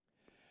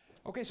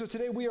Okay, so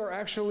today we are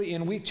actually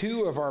in week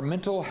 2 of our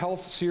mental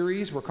health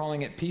series. We're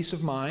calling it Peace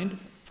of Mind.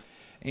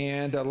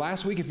 And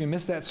last week, if you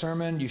missed that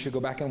sermon, you should go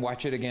back and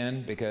watch it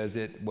again because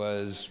it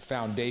was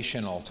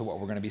foundational to what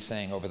we're going to be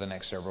saying over the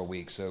next several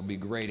weeks. So it'd be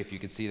great if you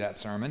could see that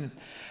sermon.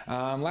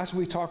 Last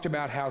week we talked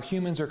about how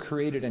humans are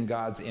created in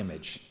God's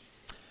image,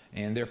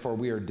 and therefore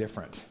we are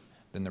different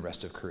than the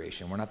rest of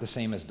creation. We're not the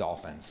same as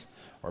dolphins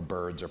or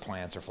birds or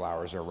plants or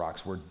flowers or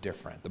rocks. We're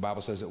different. The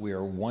Bible says that we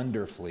are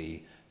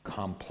wonderfully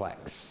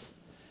complex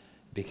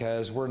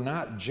because we're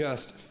not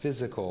just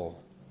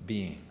physical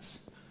beings.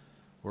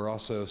 We're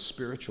also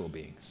spiritual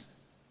beings,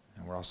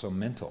 and we're also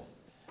mental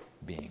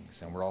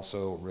beings, and we're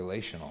also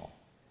relational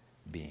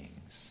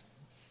beings.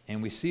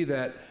 And we see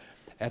that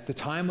at the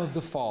time of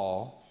the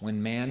fall,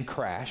 when man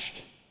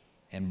crashed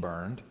and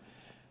burned,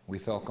 we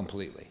fell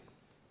completely,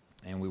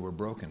 and we were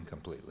broken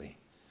completely,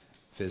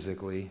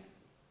 physically,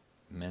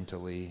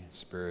 mentally,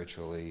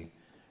 spiritually,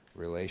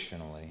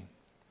 relationally.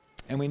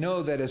 And we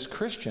know that as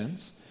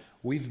Christians,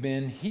 we've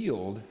been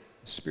healed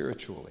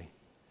spiritually.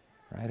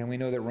 Right? And we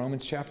know that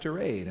Romans chapter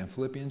 8 and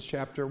Philippians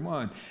chapter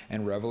 1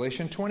 and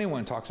Revelation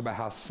 21 talks about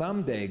how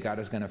someday God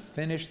is going to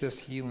finish this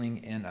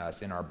healing in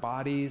us, in our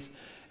bodies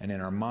and in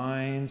our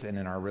minds and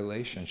in our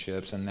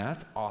relationships. And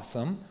that's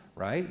awesome,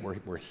 right?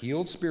 We're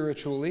healed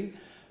spiritually.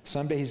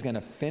 Someday he's going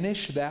to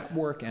finish that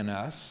work in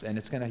us, and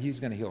he's going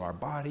to heal our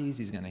bodies,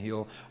 he's going to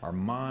heal our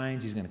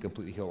minds, he's going to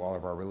completely heal all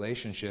of our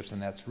relationships,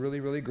 and that's really,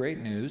 really great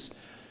news.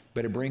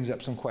 But it brings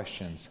up some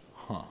questions.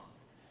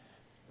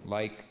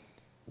 Like,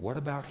 what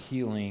about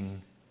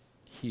healing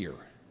here?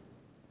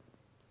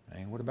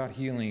 Right? What about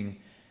healing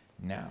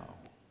now?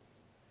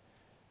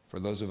 For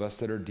those of us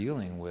that are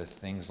dealing with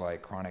things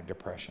like chronic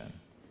depression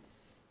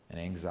and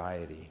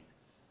anxiety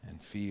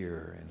and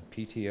fear and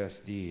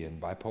PTSD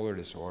and bipolar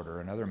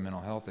disorder and other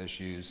mental health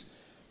issues,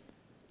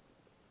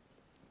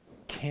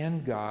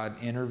 can God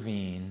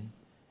intervene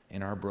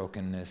in our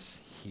brokenness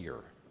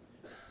here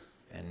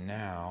and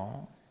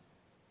now?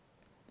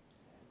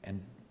 And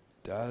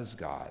does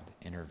God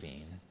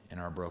intervene in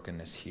our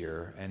brokenness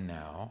here and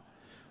now?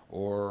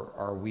 Or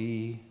are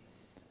we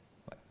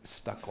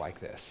stuck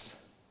like this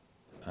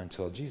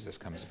until Jesus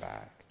comes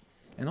back?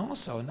 And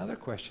also another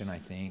question I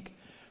think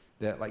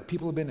that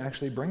people have been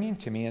actually bringing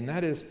to me, and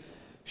that is,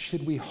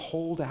 should we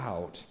hold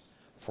out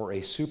for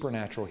a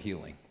supernatural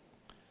healing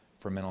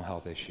for mental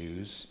health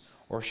issues?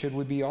 Or should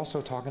we be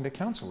also talking to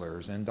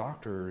counselors and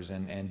doctors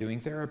and doing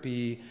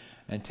therapy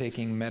and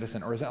taking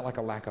medicine? Or is that like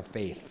a lack of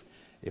faith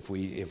if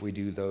we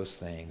do those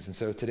things? And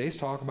so today's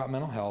talk about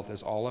mental health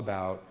is all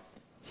about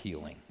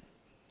healing.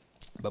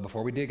 But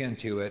before we dig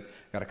into it,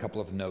 I've got a couple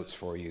of notes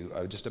for you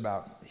just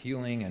about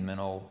healing and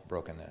mental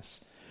brokenness.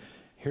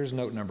 Here's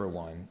note number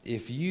 1.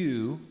 If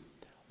you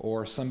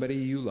or somebody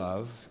you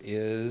love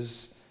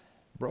is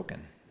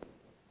broken,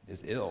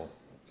 is ill,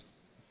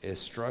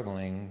 is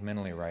struggling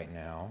mentally right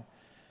now,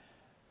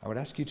 I would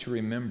ask you to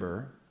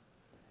remember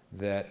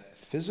that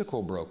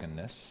physical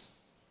brokenness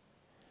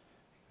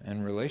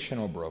and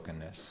relational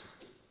brokenness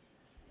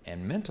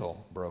and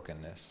mental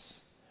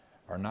brokenness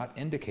are not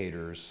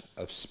indicators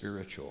of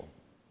spiritual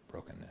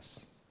brokenness.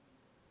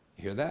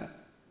 You hear that?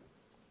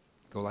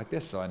 Go like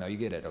this so I know you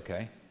get it,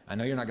 okay? I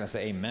know you're not going to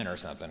say amen or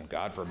something,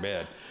 God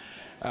forbid.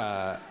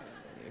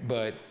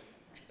 But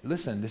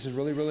listen, this is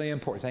really, really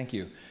important. Thank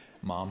you,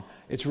 Mom.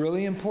 It's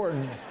really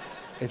important.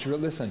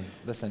 Listen,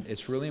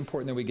 it's really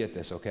important that we get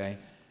this, okay?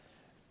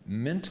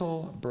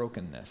 Mental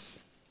brokenness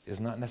is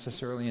not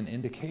necessarily an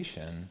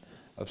indication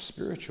of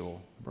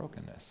spiritual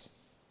brokenness.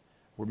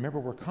 Remember,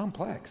 we're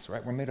complex,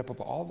 right? We're made up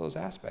of all those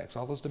aspects,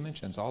 all those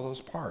dimensions, all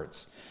those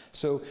parts.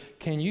 So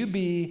can you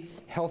be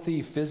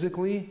healthy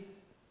physically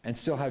and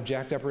still have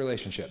jacked up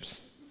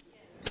relationships?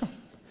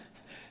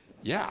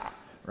 Yeah,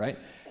 right?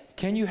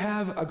 Can you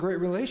have a great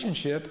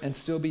relationship and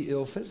still be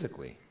ill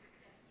physically?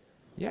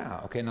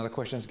 Yeah, okay, now the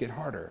questions get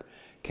harder.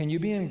 Can you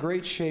be in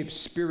great shape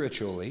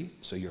spiritually,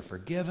 so you're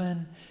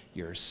forgiven,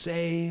 you're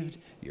saved,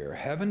 you're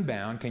heaven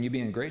bound? Can you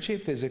be in great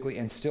shape physically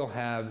and still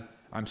have,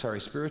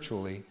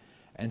 spiritually,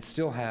 and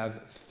still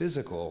have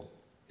physical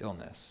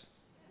illness?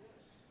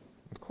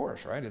 Of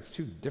course, right? It's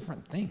two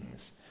different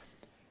things.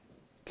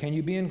 Can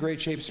you be in great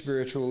shape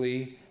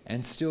spiritually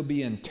and still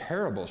be in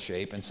terrible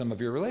shape in some of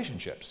your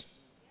relationships?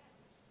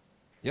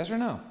 Yes or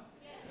no?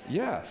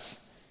 Yes.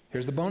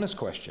 Here's the bonus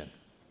question.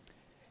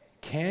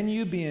 Can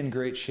you be in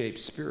great shape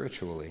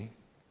spiritually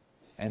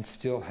and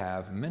still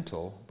have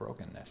mental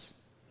brokenness?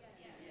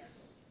 Yes.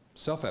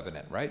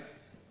 Self-evident, right?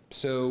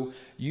 So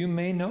you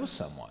may know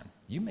someone,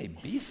 you may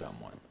be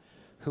someone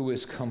who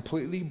is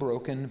completely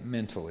broken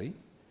mentally,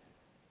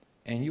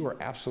 and you are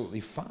absolutely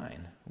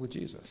fine with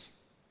Jesus.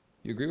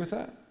 You agree with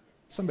that?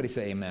 Somebody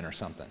say amen or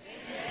something.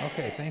 Amen.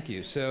 Okay, thank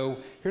you. So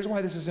here's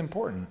why this is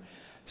important.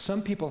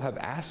 Some people have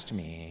asked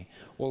me,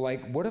 well,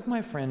 what if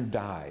my friend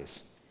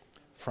dies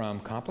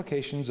from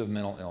complications of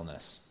mental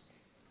illness,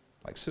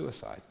 like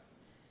suicide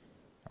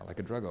or like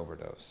a drug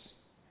overdose?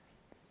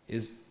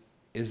 Is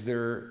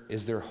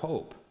there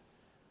hope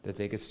that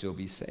they could still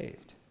be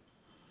saved?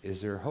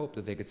 Is there hope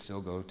that they could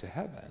still go to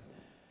heaven?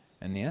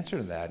 And the answer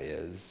to that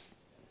is,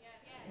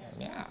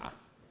 yeah,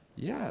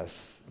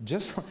 yes.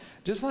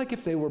 Just like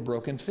if they were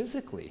broken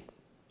physically,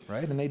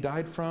 right? And they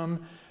died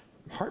from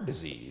heart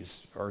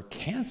disease or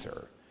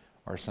cancer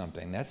or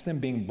something. That's them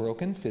being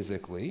broken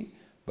physically,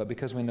 but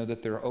because we know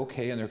that they're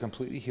okay and they're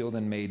completely healed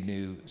and made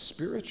new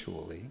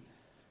spiritually,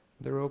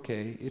 they're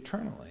okay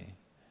eternally.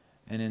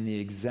 And in the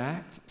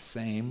exact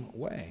same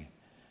way,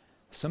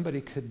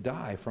 somebody could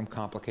die from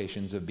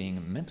complications of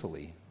being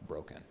mentally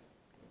broken,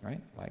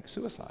 right? Like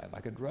suicide,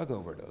 like a drug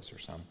overdose or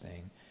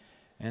something.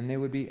 And they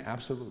would be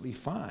absolutely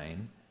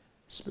fine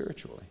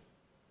spiritually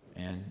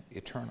and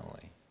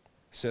eternally.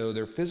 So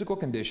their physical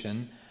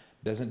condition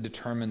doesn't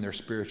determine their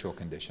spiritual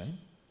condition,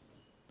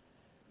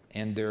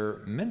 and their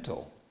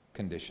mental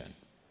condition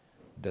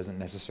doesn't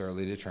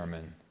necessarily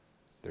determine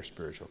their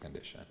spiritual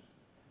condition.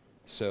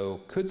 So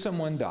could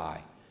someone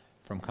die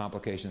from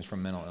complications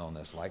from mental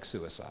illness like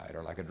suicide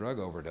or like a drug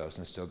overdose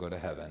and still go to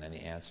heaven? And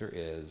the answer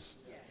is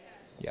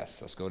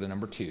yes. Let's go to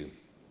number 2.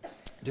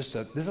 This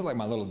is like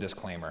my little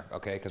disclaimer,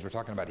 okay, because we're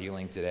talking about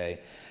healing today.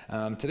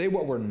 Today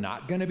what we're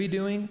not going to be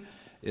doing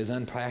is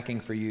unpacking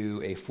for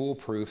you a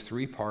foolproof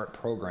 3-part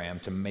program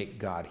to make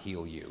God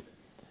heal you.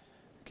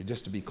 Okay,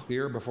 just to be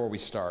clear before we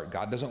start,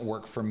 God doesn't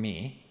work for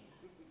me,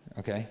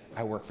 okay?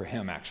 I work for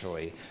him,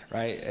 actually,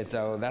 right? And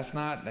so that's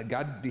not,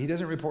 God, he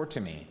doesn't report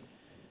to me.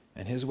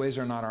 And his ways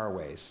are not our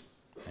ways.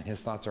 And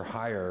his thoughts are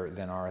higher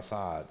than our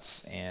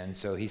thoughts. And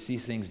so he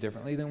sees things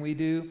differently than we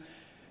do.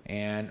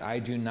 And I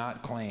do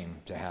not claim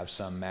to have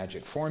some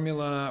magic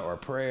formula or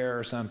prayer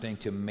or something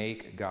to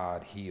make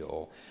God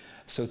heal.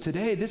 So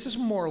today, this is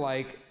more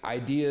like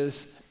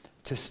ideas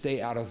to stay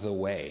out of the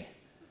way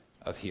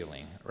of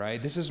healing,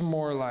 right? This is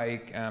more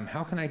like,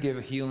 how can I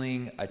give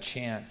healing a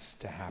chance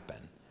to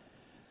happen?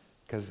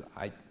 Because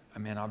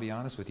I'll be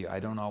honest with you, I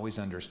don't always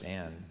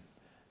understand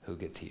who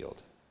gets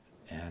healed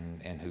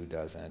and who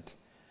doesn't.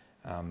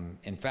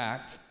 In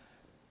fact,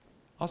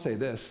 I'll say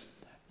this,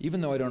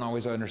 even though I don't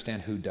always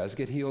understand who does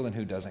get healed and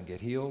who doesn't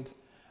get healed,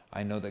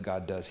 I know that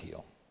God does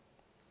heal.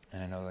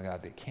 And I know the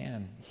God that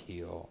can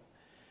heal.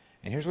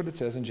 And here's what it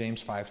says in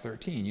James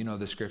 5:13. You know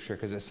the scripture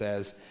because it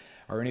says,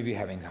 are any of you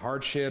having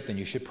hardship? Then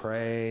you should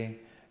pray.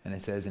 And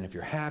it says, and if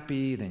you're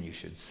happy, then you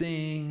should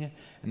sing.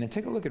 And then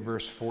take a look at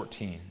verse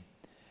 14.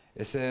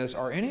 It says,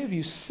 are any of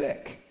you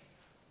sick?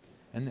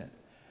 And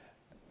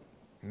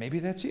maybe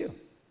that's you.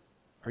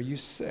 Are you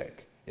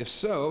sick? If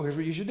so, here's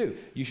what you should do.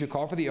 You should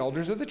call for the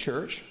elders of the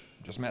church,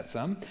 just met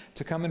some,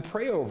 to come and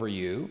pray over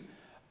you,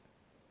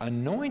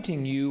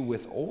 anointing you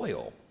with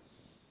oil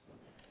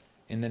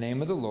in the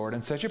name of the Lord.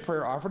 And such a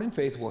prayer offered in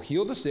faith will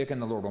heal the sick,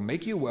 and the Lord will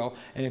make you well.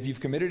 And if you've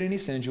committed any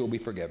sins, you will be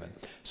forgiven.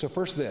 So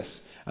first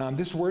this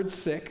word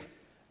sick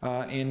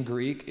in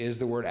Greek is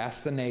the word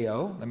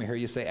astheneo. Let me hear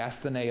you say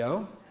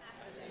astheneo.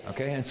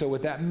 Okay, and so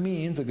what that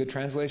means, a good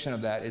translation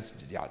of that is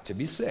to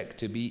be sick,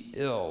 to be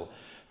ill,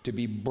 to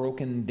be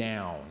broken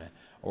down,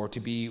 or to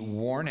be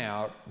worn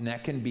out. And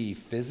that can be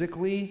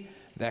physically,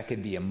 that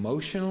could be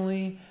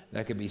emotionally,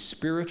 that could be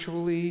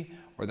spiritually,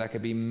 or that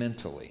could be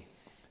mentally.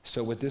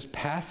 So what this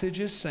passage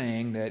is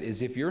saying that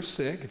is if you're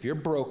sick, if you're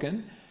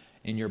broken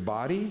in your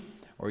body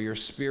or your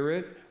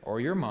spirit or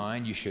your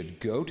mind, you should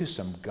go to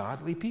some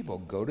godly people.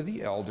 Go to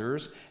the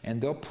elders and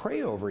they'll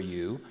pray over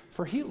you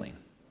for healing.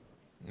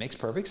 Makes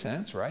perfect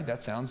sense, right?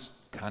 That sounds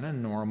kind of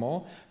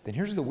normal. Then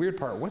here's the weird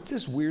part. What's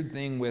this weird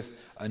thing with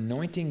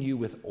anointing you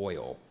with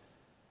oil?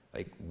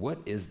 Like, what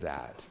is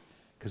that?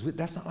 Because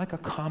that's not like a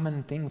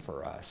common thing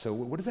for us. So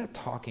what is that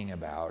talking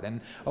about?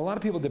 And a lot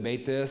of people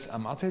debate this.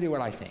 I'll tell you what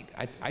I think.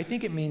 I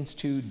think it means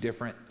 2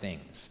 different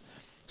things.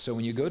 So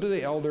when you go to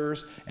the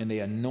elders and they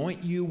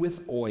anoint you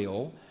with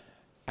oil,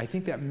 I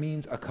think that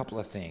means a couple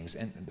of things.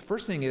 And the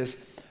first thing is,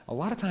 a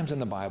lot of times in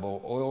the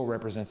Bible, oil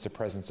represents the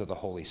presence of the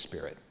Holy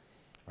Spirit,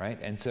 right?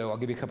 And so I'll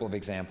give you a couple of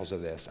examples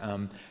of this.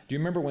 Do you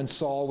remember when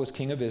Saul was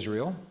king of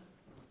Israel?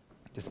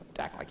 Just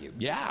act like you.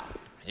 Yeah.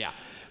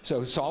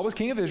 So Saul was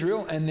king of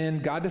Israel, and then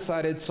God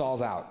decided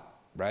Saul's out,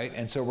 right?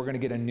 And so we're going to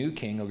get a new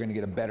king. We're going to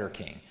get a better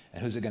king.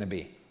 And who's it going to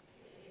be?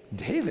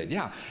 David,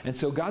 yeah. And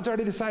so God's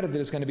already decided that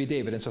it's going to be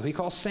David. And so he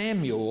calls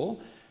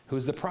Samuel,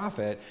 who's the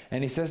prophet,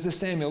 and he says to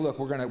Samuel, look,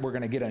 we're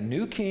going to get a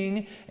new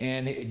king,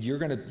 and you're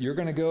going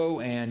to go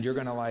and you're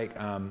going to like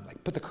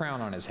put the crown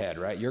on his head,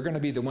 right? You're going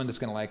to be the one that's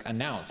going to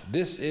announce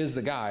this is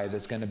the guy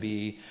that's going to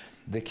be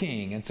the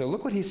king. And so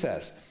look what he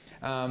says.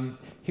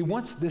 He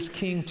wants this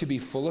king to be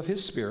full of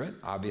his spirit,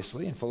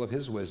 obviously, and full of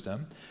his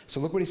wisdom. So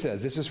look what he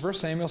says. This is 1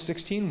 Samuel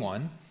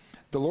 16:1.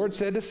 The Lord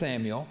said to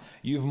Samuel,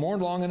 you've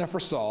mourned long enough for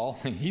Saul.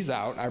 He's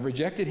out. I've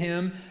rejected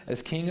him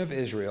as king of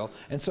Israel.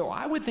 And so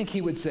I would think he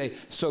would say,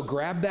 so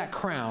grab that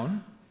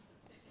crown,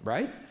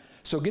 right?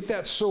 So get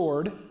that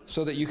sword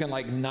so that you can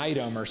knight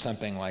him or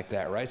something like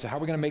that, right? So how are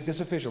we going to make this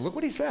official? Look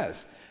what he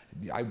says.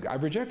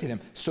 I've rejected him.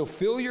 So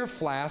fill your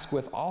flask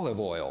with olive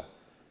oil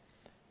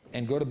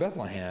and go to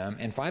Bethlehem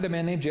and find a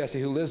man named Jesse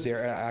who lives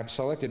there. I've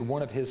selected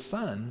one of his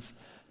sons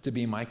to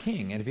be my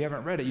king. And if you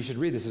haven't read it, you should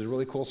read this. It's a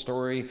really cool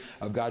story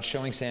of God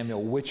showing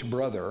Samuel which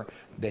brother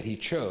that he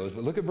chose.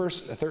 But look at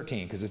verse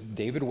 13, because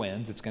David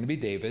wins. It's going to be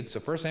David. So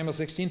 1 Samuel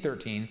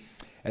 16:13.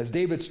 As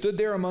David stood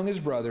there among his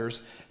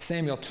brothers,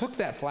 Samuel took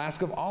that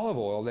flask of olive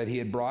oil that he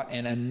had brought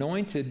and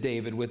anointed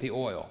David with the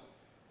oil.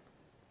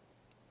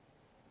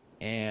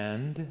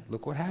 And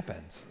look what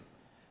happens.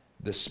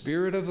 The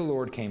Spirit of the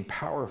Lord came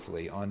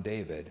powerfully on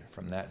David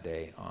from that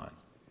day on.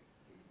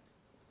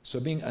 So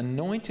being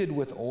anointed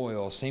with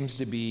oil seems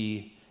to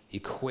be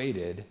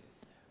equated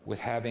with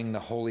having the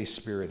Holy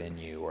Spirit in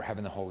you or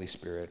having the Holy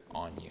Spirit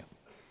on you.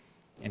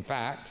 In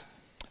fact,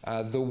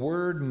 the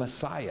word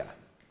Messiah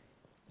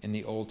in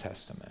the Old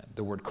Testament,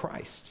 the word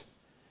Christ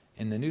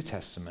in the New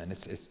Testament,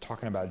 it's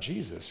talking about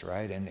Jesus,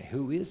 right? And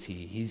who is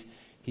he?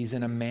 He's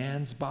in a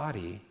man's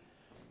body,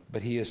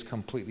 but he is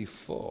completely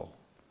full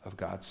of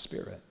God's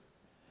Spirit.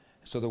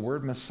 So the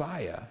word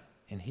Messiah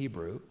in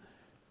Hebrew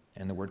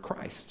and the word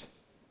Christ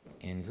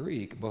in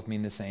Greek both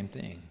mean the same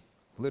thing.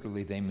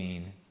 Literally, they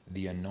mean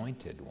the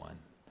anointed one.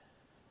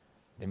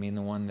 They mean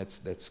the one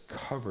that's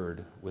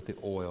covered with the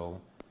oil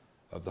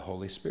of the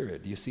Holy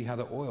Spirit. Do you see how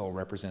the oil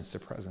represents the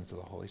presence of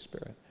the Holy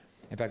Spirit?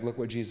 In fact, look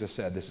what Jesus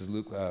said. This is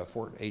Luke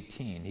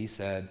 4:18. He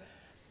said,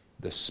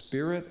 "The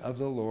Spirit of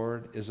the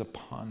Lord is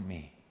upon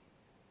me."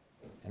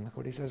 And look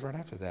what he says right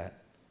after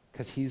that.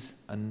 Because he's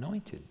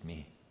anointed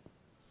me.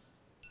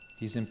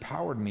 He's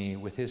empowered me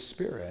with his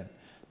Spirit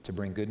to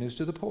bring good news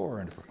to the poor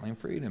and to proclaim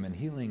freedom and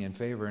healing and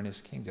favor in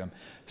his kingdom.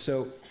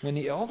 So when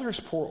the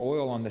elders pour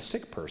oil on the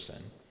sick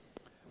person,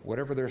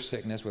 whatever their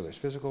sickness, whether it's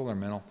physical or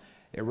mental,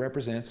 it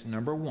represents,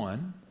 number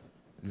one,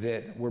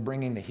 that we're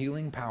bringing the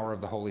healing power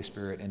of the Holy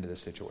Spirit into the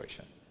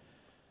situation.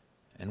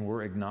 And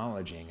we're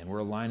acknowledging and we're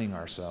aligning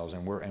ourselves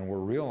and we're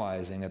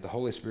realizing that the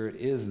Holy Spirit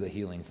is the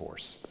healing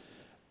force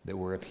that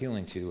we're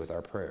appealing to with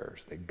our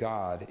prayers, that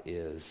God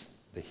is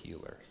the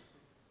healer.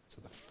 So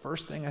the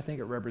first thing I think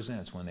it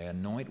represents when they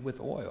anoint with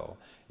oil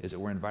is that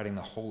we're inviting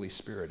the Holy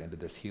Spirit into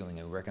this healing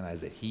and we recognize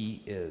that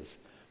he is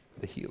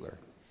the healer.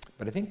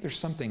 But I think there's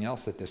something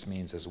else that this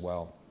means as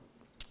well.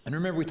 And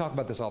remember, we talk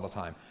about this all the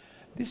time.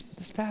 This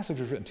passage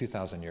was written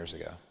 2,000 years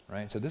ago,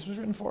 right? So this was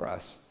written for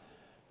us,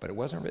 but it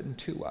wasn't written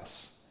to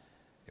us.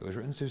 It was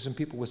written to some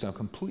people with some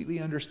completely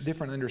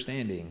different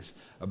understandings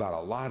about a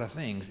lot of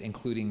things,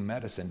 including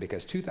medicine,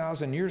 because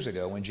 2,000 years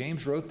ago, when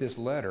James wrote this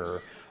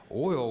letter,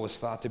 oil was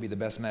thought to be the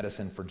best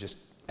medicine for just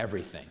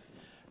everything,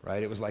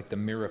 right? It was like the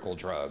miracle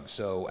drug.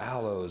 So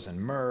aloes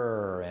and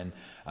myrrh and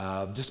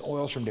just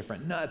oils from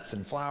different nuts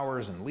and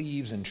flowers and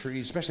leaves and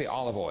trees, especially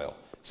olive oil,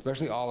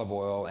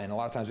 and a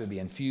lot of times it would be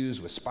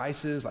infused with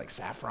spices like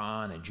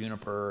saffron and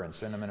juniper and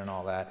cinnamon and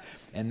all that.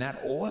 And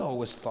that oil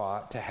was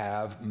thought to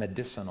have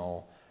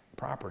medicinal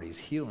properties,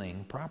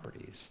 healing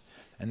properties.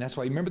 And that's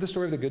why, you remember the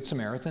story of the Good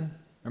Samaritan?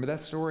 Remember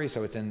that story?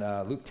 So it's in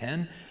Luke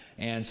 10.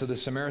 And so the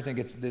Samaritan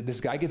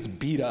this guy gets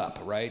beat up,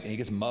 right? And he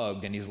gets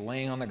mugged and he's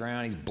laying on the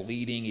ground, he's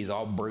bleeding, he's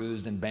all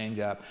bruised and banged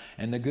up.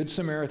 And the Good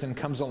Samaritan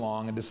comes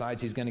along and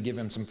decides he's going to give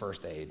him some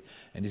first aid.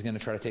 And he's going to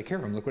try to take care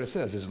of him. Look what it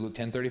says. This is Luke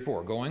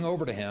 10:34. Going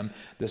over to him,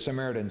 the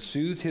Samaritan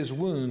soothed his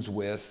wounds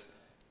with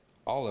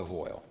olive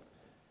oil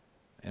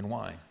and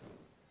wine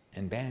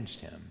and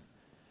bandaged him,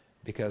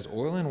 because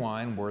oil and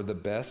wine were the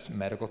best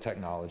medical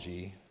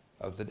technology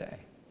of the day.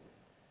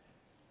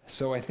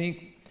 So I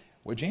think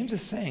what James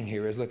is saying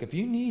here is, look, if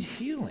you need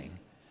healing,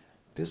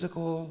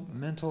 physical,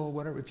 mental,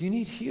 whatever, if you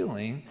need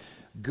healing,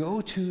 go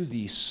to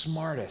the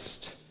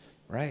smartest,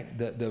 right?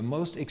 The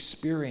most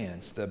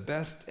experienced, the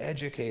best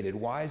educated,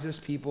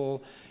 wisest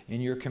people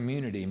in your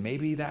community.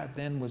 Maybe that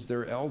then was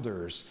their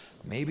elders.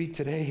 Maybe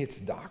today it's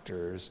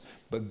doctors.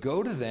 But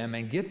go to them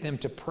and get them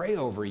to pray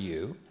over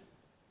you,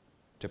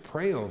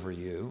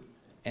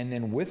 and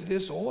then with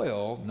this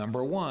oil,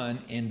 number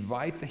one,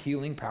 invite the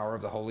healing power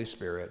of the Holy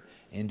Spirit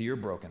into your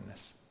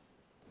brokenness.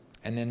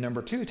 And then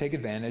number two, take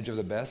advantage of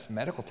the best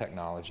medical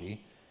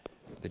technology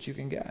that you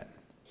can get.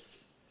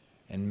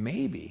 And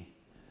maybe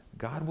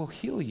God will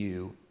heal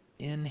you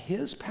in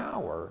his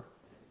power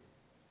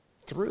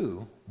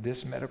through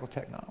this medical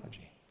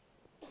technology.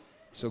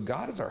 So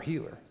God is our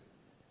healer.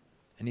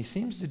 And he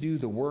seems to do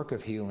the work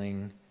of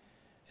healing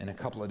in a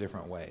couple of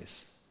different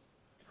ways,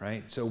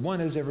 right? So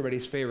one is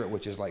everybody's favorite,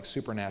 which is like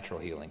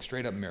supernatural healing,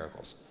 straight up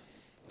miracles.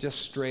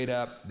 Just straight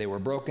up, they were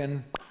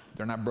broken,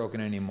 they're not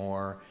broken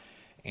anymore.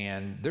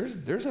 And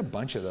there's a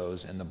bunch of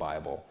those in the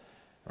Bible,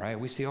 right?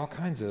 We see all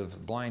kinds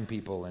of blind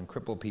people and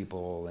crippled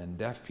people and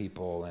deaf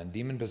people and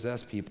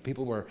demon-possessed people.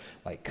 People were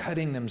like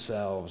cutting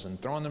themselves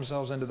and throwing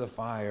themselves into the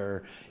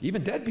fire,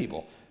 even dead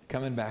people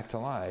coming back to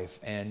life.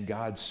 And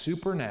God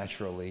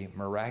supernaturally,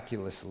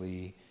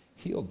 miraculously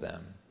healed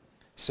them.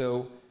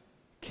 So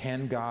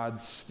can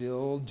God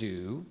still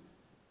do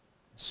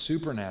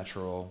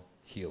supernatural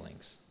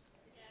healings?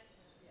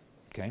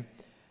 Okay.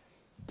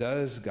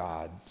 Does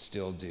God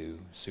still do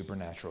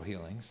supernatural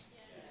healings?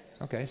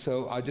 Yes. Okay,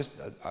 so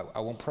I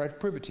won't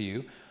prove it to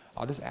you.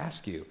 I'll just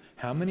ask you,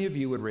 how many of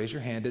you would raise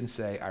your hand and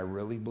say, I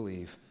really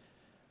believe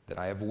that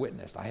I have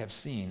witnessed, I have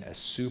seen a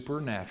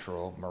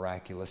supernatural,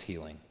 miraculous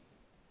healing?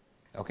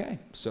 Okay,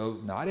 so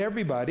not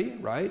everybody,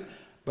 right?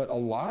 But a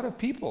lot of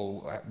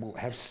people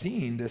have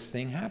seen this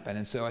thing happen.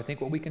 And so I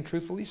think what we can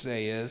truthfully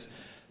say is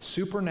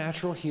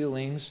supernatural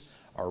healings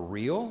are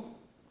real,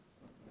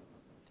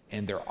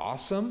 and they're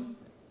awesome,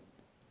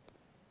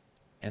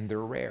 and they're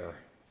rare.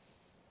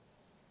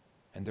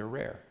 And they're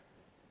rare.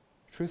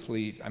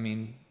 Truthfully, I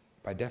mean,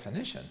 by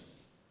definition,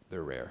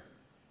 they're rare,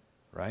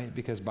 right?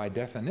 Because by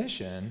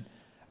definition,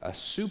 a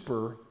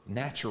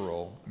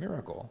supernatural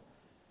miracle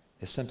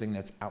is something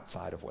that's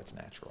outside of what's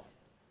natural,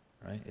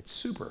 right? It's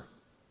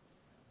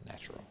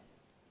supernatural.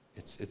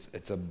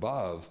 It's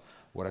above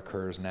what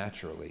occurs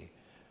naturally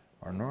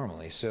or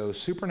normally. So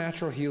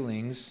supernatural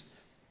healings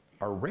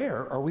are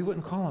rare, or we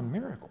wouldn't call them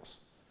miracles,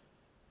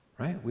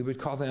 right? We would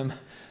call them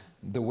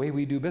the way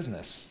we do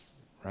business,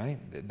 right?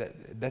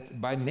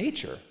 That by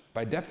nature,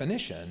 by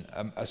definition,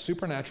 a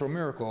supernatural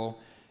miracle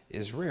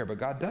is rare, but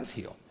God does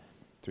heal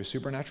through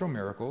supernatural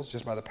miracles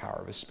just by the power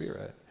of his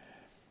Spirit.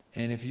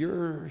 And if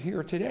you're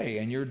here today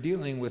and you're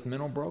dealing with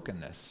mental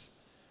brokenness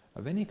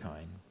of any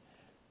kind,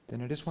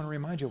 then I just want to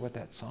remind you of what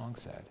that song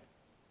said.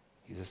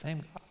 He's the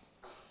same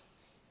God.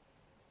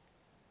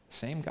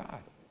 Same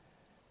God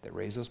that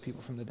raised those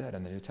people from the dead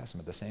in the New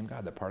Testament. The same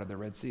God that parted the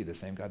Red Sea. The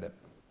same God that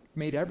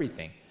made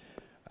everything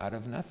out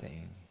of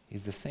nothing.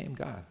 He's the same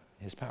God.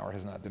 His power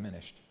has not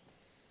diminished.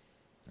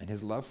 And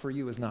his love for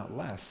you is not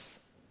less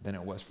than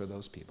it was for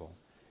those people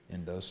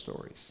in those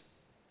stories.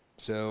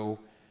 So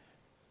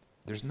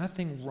there's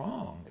nothing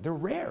wrong. They're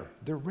rare.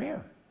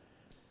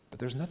 But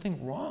there's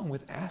nothing wrong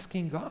with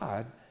asking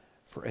God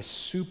for a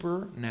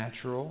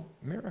supernatural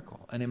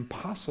miracle, an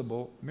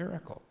impossible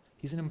miracle.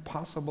 He's an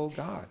impossible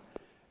God.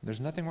 There's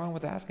nothing wrong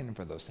with asking him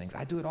for those things.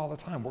 I do it all the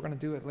time. We're going to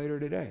do it later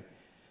today.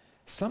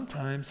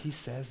 Sometimes he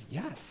says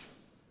yes.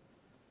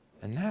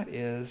 And that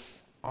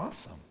is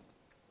awesome.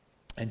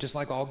 And just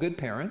like all good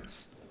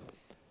parents,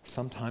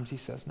 sometimes he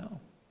says no.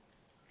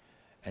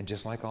 And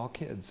just like all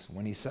kids,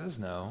 when he says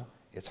no,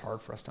 it's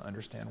hard for us to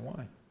understand why.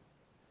 And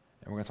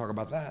we're going to talk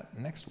about that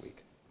next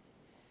week.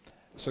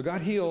 So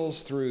God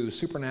heals through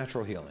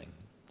supernatural healing,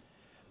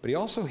 but he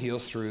also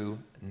heals through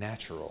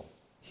natural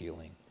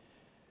healing.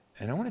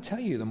 And I want to tell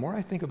you, the more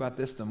I think about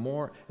this, the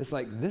more it's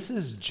like this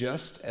is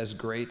just as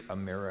great a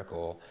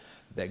miracle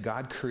that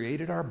God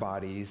created our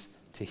bodies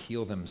to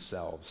heal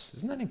themselves.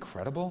 Isn't that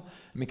incredible?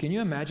 I mean, can you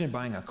imagine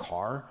buying a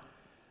car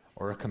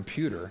or a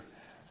computer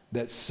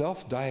that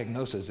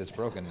self-diagnoses its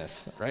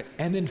brokenness, right?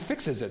 And then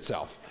fixes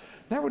itself?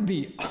 That would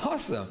be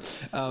awesome.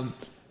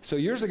 So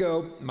years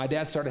ago, my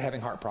dad started having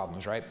heart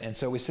problems, right? And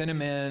so we sent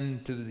him in,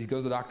 he goes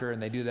to the doctor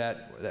and they do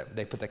that,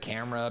 they put the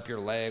camera up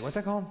your leg. What's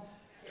that called?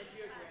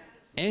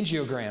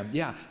 Angiogram,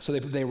 yeah. So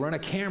they run a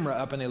camera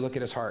up and they look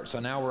at his heart. So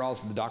now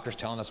the doctor's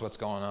telling us what's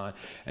going on.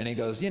 And he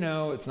goes,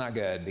 it's not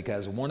good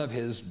because one of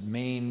his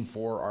main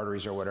 4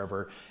 arteries or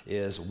whatever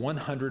is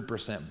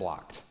 100%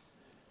 blocked.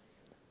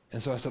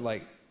 And so I said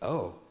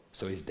oh,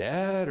 so he's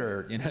dead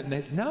or, and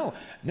they said, no,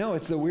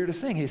 it's the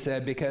weirdest thing. He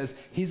said, because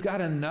he's got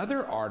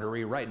another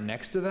artery right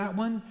next to that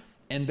one.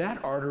 And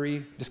that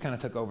artery just kind of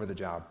took over the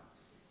job.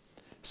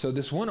 So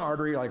this one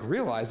artery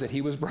realized that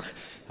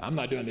I'm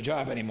not doing the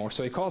job anymore.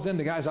 So he calls in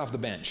the guys off the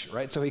bench,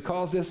 right? So he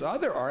calls this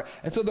other artery.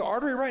 And so the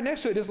artery right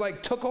next to it just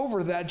took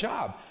over that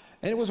job.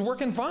 And it was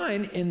working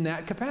fine in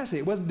that capacity.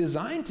 It wasn't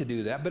designed to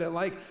do that, but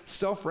it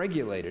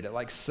self-regulated.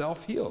 It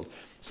self-healed.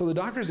 So the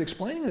doctor's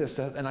explaining this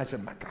to us, and I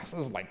said, my gosh,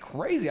 this is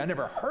crazy. I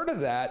never heard of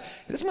that.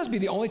 This must be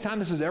the only time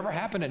this has ever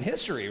happened in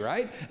history,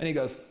 right? And he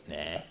goes,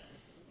 nah,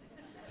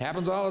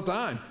 happens all the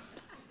time.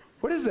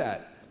 What is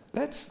that?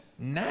 That's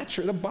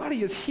natural. The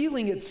body is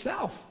healing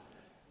itself.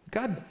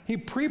 God, he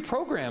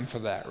pre-programmed for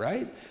that,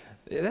 right?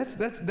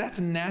 That's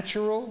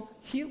natural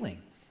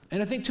healing.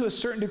 And I think to a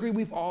certain degree,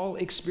 we've all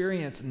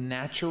experienced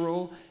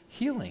natural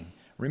healing.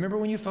 Remember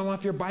when you fell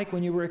off your bike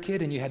when you were a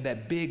kid and you had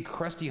that big,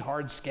 crusty,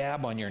 hard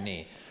scab on your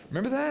knee?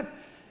 Remember that?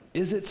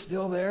 Is it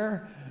still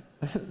there?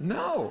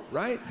 No,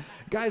 right?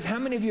 Guys, how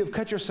many of you have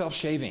cut yourself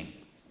shaving,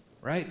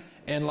 right?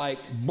 And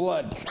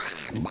blood,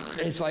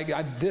 it's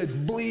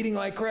I'm bleeding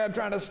like crap,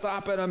 trying to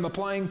stop it. I'm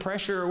applying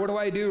pressure. What do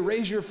I do?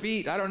 Raise your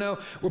feet. I don't know.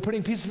 We're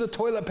putting pieces of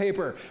toilet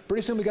paper.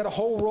 Pretty soon we got a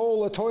whole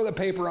roll of toilet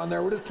paper on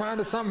there. We're just trying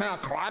to somehow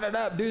clot it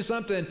up, do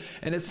something.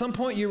 And at some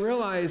point you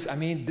realize,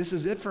 this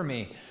is it for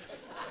me.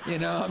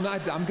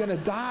 I'm going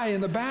to die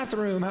in the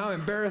bathroom. How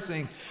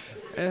embarrassing.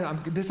 And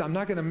I'm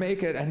not going to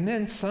make it. And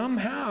then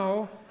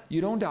somehow you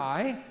don't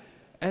die.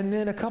 And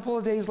then a couple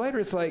of days later,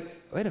 it's wait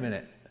a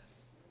minute.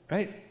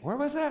 Right? Where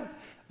was that?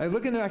 I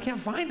look in there, I can't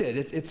find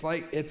it.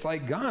 It's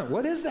gone.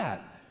 What is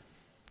that?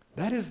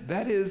 That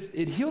is,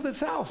 it healed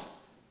itself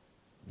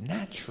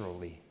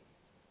naturally.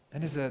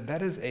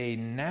 That is a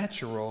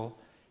natural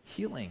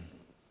healing.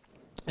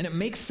 And it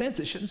makes sense.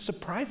 It shouldn't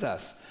surprise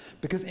us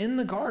because in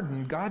the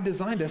garden, God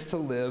designed us to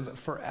live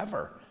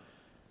forever,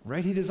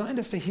 right? He designed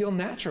us to heal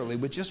naturally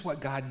with just what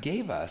God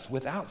gave us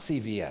without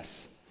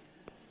CVS,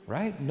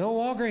 right? No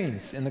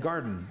Walgreens in the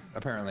garden,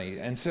 apparently.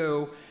 And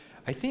so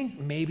I think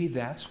maybe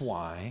that's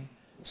why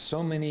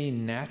so many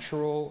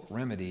natural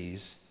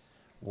remedies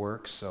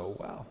work so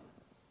well.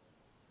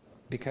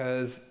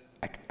 Because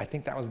I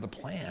think that was the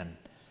plan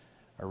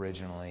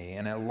originally.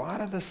 And a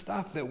lot of the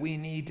stuff that we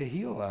need to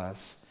heal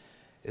us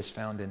is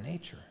found in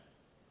nature.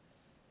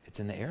 It's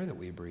in the air that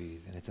we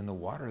breathe, and it's in the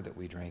water that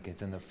we drink.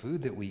 It's in the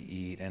food that we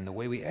eat, and the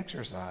way we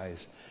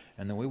exercise,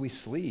 and the way we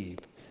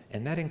sleep.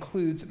 And that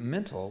includes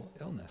mental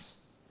illness.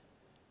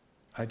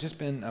 I've just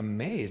been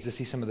amazed to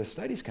see some of the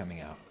studies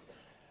coming out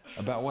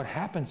about what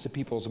happens to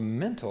people's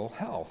mental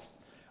health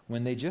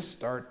when they just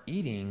start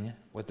eating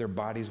what their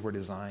bodies were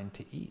designed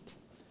to eat,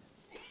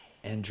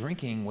 and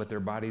drinking what their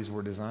bodies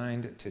were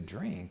designed to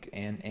drink,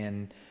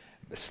 and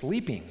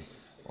sleeping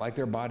like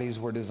their bodies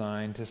were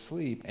designed to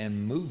sleep,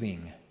 and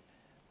moving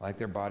like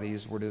their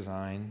bodies were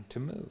designed to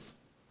move.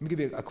 Let me give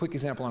you a quick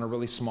example on a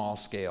really small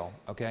scale,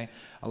 okay?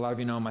 A lot of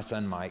you know my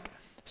son Mike.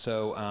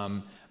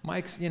 So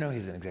Mike's,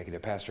 he's an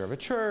executive pastor of a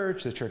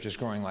church. The church is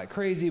growing like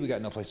crazy. We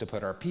got no place to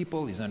put our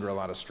people. He's under a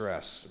lot of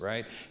stress,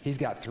 right? He's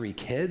got 3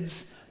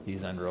 kids.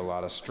 He's under a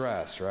lot of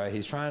stress, right?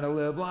 He's trying to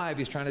live life.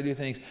 He's trying to do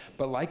things.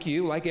 But like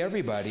you, like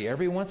everybody,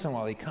 every once in a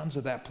while he comes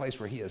to that place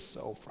where he is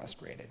so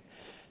frustrated,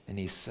 and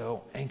he's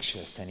so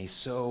anxious, and he's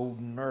so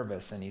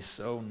nervous, and he's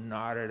so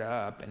knotted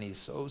up, and he's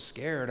so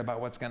scared about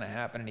what's going to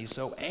happen, and he's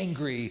so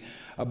angry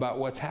about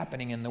what's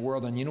happening in the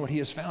world. And you know what he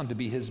has found to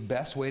be his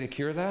best way to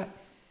cure that?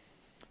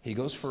 He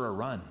goes for a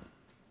run.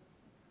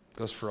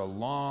 Goes for a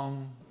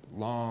long,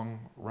 long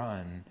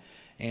run.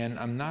 And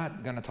I'm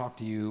not going to talk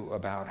to you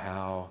about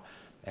how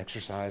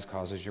exercise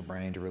causes your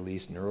brain to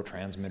release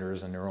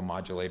neurotransmitters and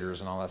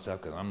neuromodulators and all that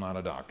stuff, because I'm not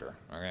a doctor.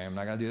 Okay, I'm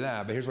not going to do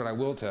that. But here's what I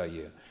will tell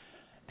you.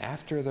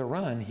 After the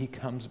run, he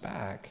comes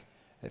back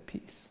at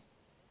peace.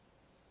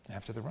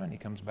 After the run, he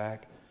comes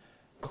back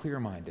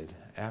clear-minded.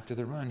 After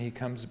the run, he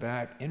comes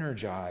back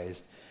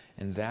energized.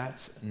 And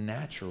that's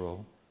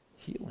natural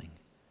healing.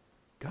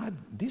 God,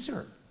 these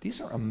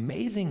are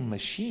amazing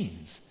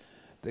machines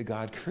that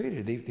God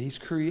created. He's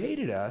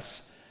created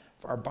us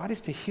for our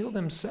bodies to heal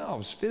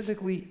themselves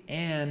physically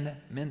and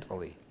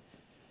mentally.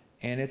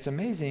 And it's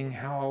amazing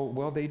how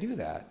well they do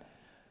that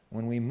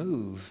when we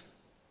move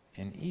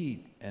and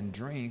eat and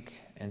drink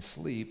and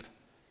sleep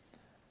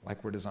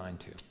like we're designed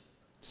to.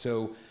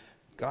 So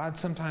God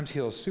sometimes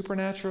heals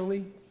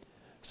supernaturally,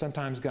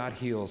 sometimes God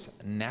heals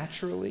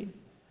naturally,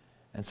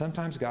 and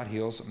sometimes God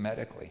heals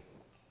medically.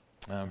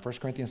 1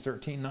 Corinthians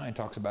 13:9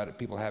 talks about it,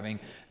 people having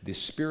the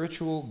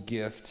spiritual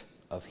gift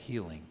of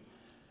healing.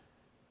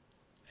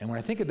 And when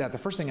I think of that, the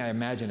first thing I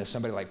imagine is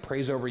somebody like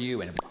prays over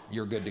you and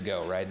you're good to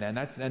go, right?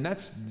 And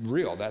that's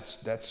real,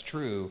 that's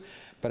true.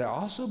 But I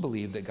also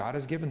believe that God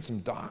has given some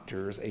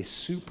doctors a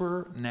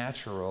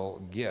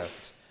supernatural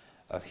gift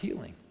of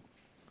healing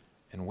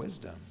and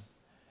wisdom.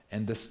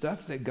 And the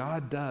stuff that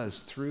God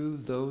does through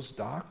those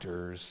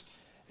doctors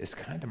is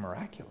kind of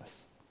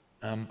miraculous.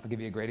 I'll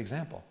give you a great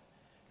example.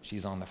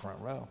 She's on the front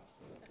row.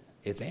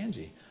 It's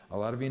Angie. A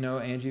lot of you know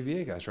Angie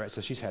Villegas, right? So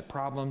she's had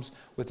problems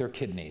with her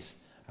kidneys.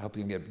 I hope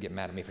you can get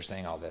mad at me for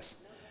saying all this.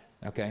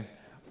 Okay?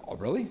 Oh,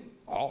 really?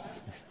 Oh.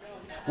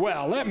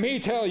 Well, let me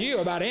tell you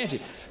about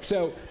Angie.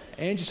 So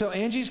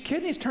Angie's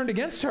kidneys turned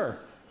against her,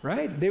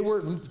 right?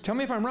 Tell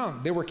me if I'm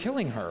wrong, they were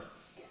killing her.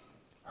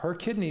 Her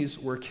kidneys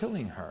were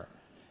killing her.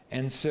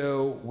 And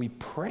so we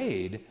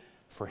prayed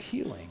for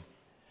healing.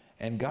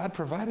 And God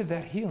provided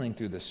that healing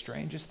through the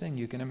strangest thing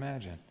you can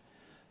imagine.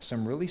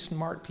 Some really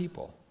smart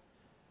people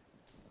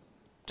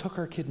took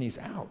her kidneys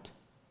out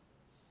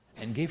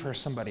and gave her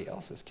somebody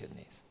else's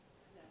kidneys.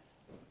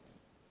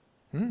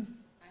 I have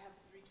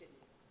 3 kidneys.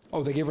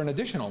 Oh, they gave her an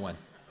additional one.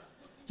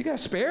 You got a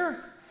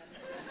spare?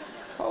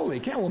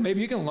 Holy cow, well,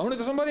 maybe you can loan it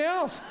to somebody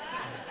else.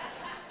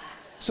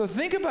 So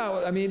think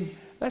about,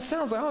 that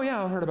sounds like, oh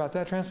yeah, I've heard about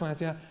that,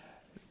 transplants, yeah.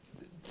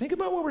 Think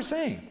about what we're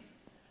saying.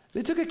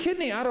 They took a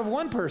kidney out of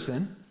one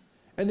person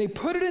and they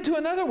put it into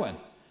another one.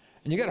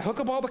 And you got to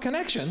hook up all the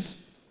connections,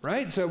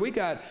 right? So we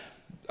got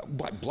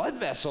blood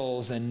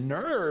vessels and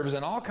nerves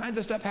and all kinds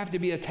of stuff have to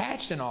be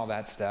attached and all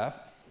that stuff.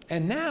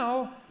 And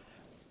now,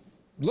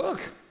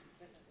 look,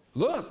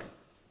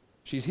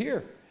 she's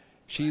here.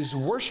 She's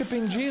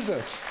worshiping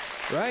Jesus,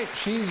 right?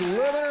 She's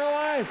living her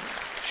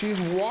life. She's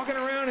walking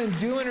around and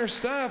doing her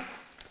stuff.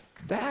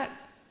 That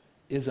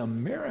is a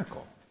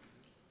miracle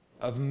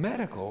of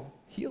medical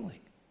healing.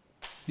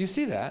 Do you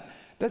see that?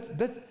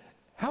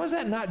 How is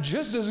that not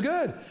just as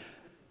good,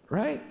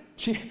 right?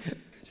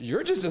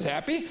 You're just as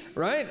happy,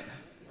 right?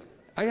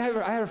 I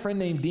had a friend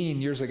named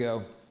Dean years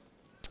ago,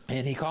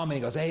 and he called me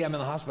and he goes, hey, I'm in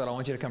the hospital. I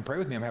want you to come pray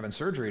with me. I'm having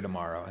surgery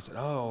tomorrow. I said,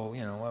 oh,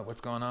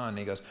 what's going on? And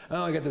he goes,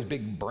 oh, I got this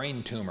big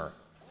brain tumor.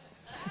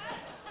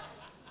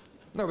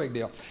 No big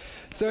deal.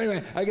 So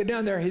anyway, I get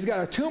down there. He's got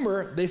a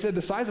tumor, they said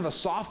the size of a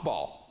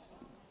softball,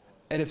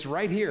 and it's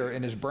right here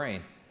in his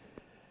brain.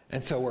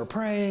 And so we're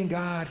praying,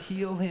 God,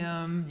 heal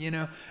him,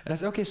 And I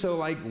said, okay, so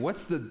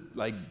what's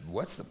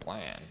the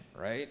plan,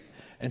 right?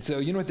 And so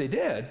you know what they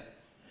did?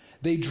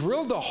 They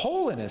drilled a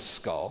hole in his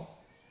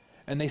skull,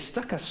 and they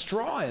stuck a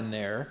straw in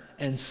there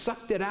and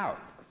sucked it out.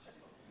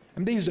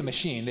 They used a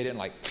machine. They didn't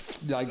like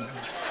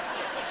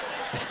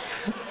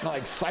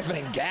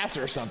siphoning gas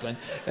or something.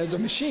 As a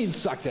machine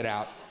sucked it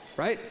out,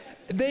 right?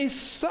 They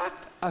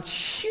sucked a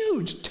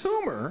huge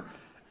tumor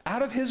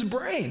out of his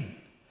brain.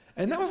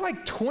 And that was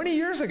like 20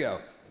 years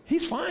ago.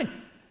 He's fine.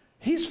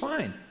 He's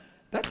fine.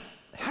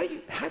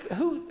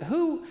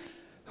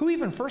 Who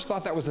even first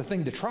thought that was a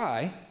thing to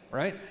try,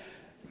 right?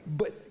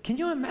 But can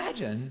you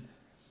imagine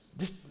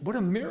just what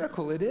a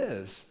miracle it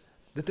is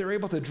that they're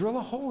able to drill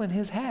a hole in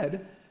his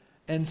head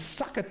and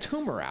suck a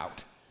tumor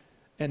out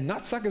and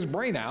not suck his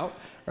brain out,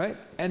 right?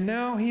 And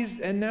now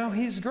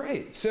he's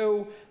great.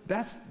 So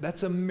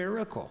that's a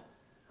miracle,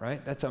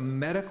 right? That's a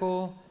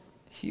medical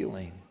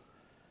healing.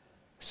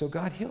 So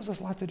God heals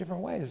us lots of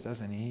different ways,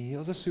 doesn't he? He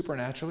heals us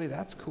supernaturally.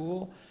 That's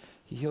cool.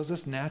 He heals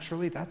us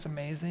naturally. That's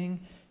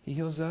amazing. He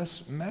heals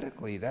us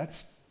medically.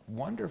 That's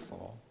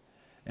wonderful.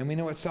 And we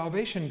know at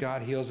salvation,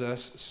 God heals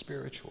us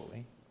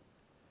spiritually.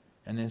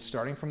 And then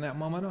starting from that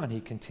moment on, he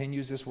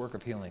continues this work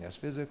of healing us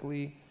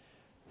physically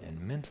and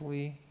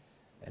mentally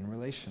and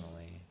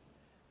relationally.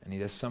 And he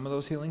does some of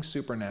those healings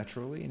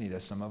supernaturally, and he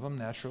does some of them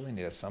naturally, and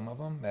he does some of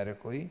them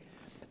medically.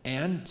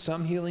 And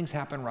some healings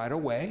happen right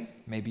away.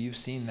 Maybe you've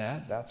seen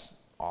that. That's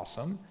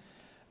awesome.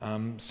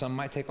 Some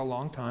might take a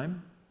long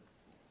time.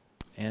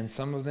 And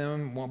some of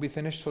them won't be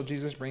finished till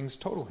Jesus brings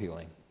total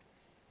healing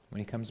when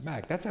he comes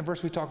back. That's that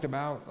verse we talked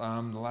about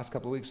the last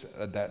couple of weeks,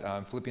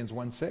 that Philippians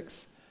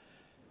 1:6.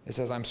 It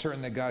says, I'm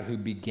certain that God who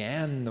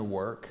began the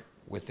work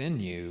within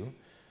you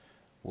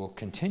will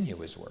continue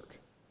his work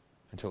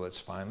until it's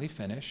finally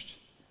finished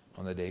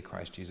on the day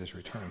Christ Jesus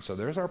returns. So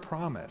there's our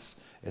promise.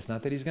 It's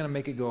not that he's going to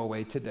make it go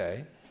away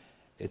today.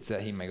 It's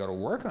that he may go to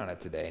work on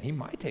it today, and he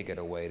might take it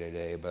away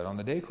today, but on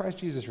the day Christ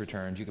Jesus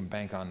returns, you can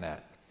bank on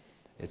that.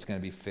 It's going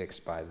to be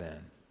fixed by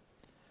then.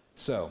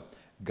 So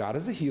God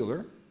is a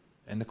healer,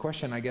 and the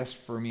question, I guess,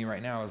 for me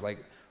right now is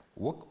like,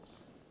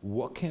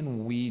 what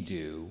can we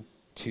do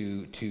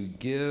to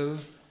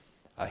give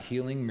a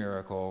healing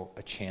miracle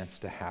a chance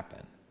to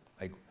happen?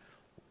 Like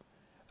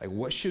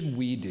what should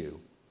we do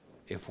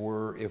if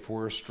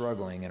we're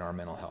struggling in our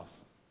mental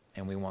health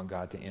and we want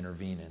God to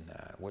intervene in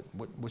that?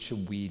 What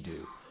should we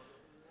do?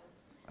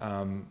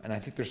 And I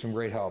think there's some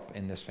great help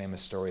in this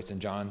famous story. It's in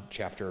John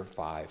chapter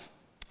 5.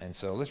 And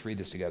so let's read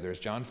this together. It's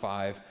John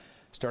 5,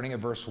 starting at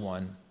verse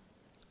 1.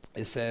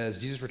 It says,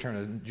 Jesus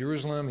returned to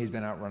Jerusalem. He's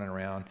been out running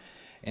around.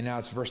 And now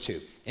it's verse 2.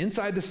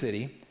 Inside the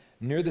city,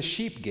 near the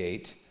sheep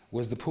gate,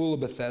 was the pool of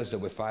Bethesda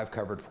with 5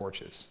 covered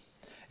porches.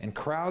 And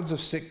crowds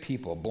of sick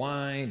people,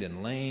 blind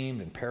and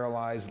lame and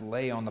paralyzed,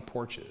 lay on the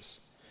porches.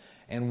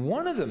 And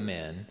one of the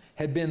men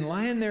had been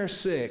lying there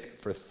sick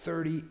for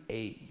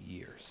 38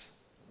 years.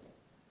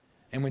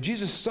 And when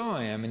Jesus saw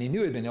him, and he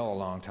knew he'd been ill a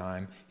long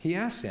time, he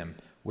asked him,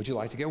 would you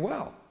like to get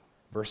well?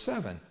 Verse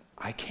 7,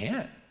 I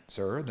can't,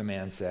 sir, the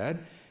man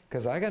said,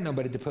 because I got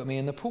nobody to put me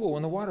in the pool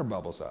when the water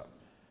bubbles up.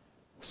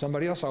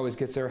 Somebody else always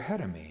gets there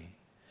ahead of me.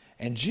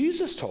 And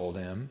Jesus told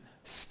him,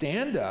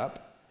 stand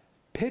up,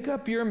 pick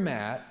up your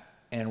mat,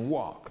 and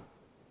walk.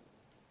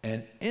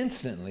 And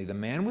instantly the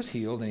man was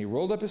healed, and he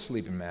rolled up his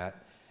sleeping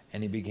mat,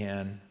 and he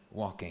began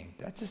walking.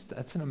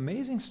 That's an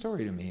amazing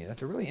story to me.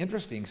 That's a really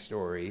interesting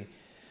story.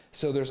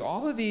 So there's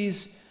all of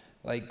these,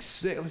 like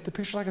the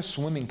picture like a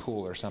swimming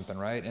pool or something,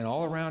 right? And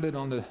all around it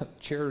on the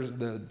chairs,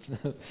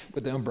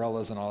 with the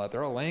umbrellas and all that,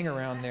 they're all laying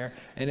around there,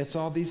 and it's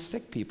all these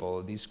sick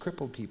people, these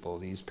crippled people,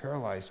 these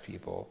paralyzed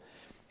people.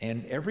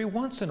 And every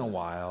once in a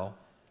while,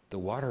 the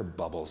water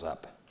bubbles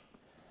up.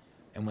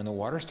 And when the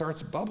water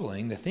starts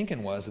bubbling, the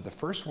thinking was that the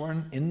first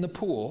one in the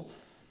pool,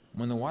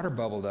 when the water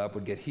bubbled up,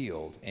 would get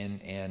healed,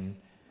 and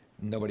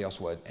nobody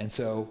else would. And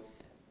so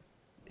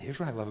here's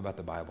what I love about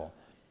the Bible.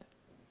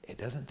 It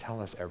doesn't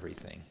tell us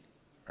everything,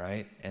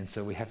 right? And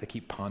so we have to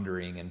keep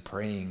pondering and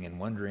praying and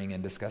wondering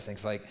and discussing.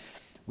 It's like,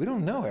 we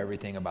don't know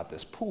everything about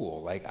this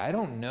pool. Like, I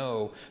don't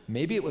know.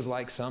 Maybe it was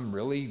like some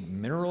really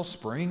mineral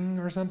spring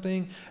or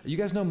something. You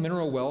guys know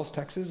Mineral Wells,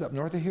 Texas, up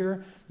north of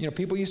here? You know,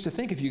 people used to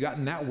think if you got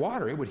in that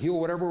water, it would heal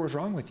whatever was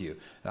wrong with you.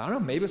 I don't know,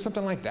 maybe it's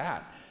something like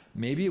that.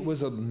 Maybe it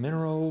was a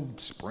mineral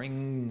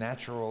spring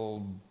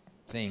natural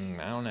thing,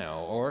 I don't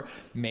know. Or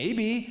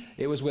maybe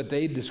it was what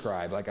they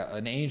described, like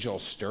an angel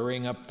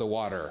stirring up the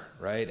water,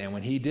 right? And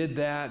when he did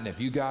that, and if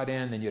you got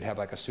in, then you'd have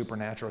like a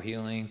supernatural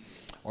healing.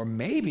 Or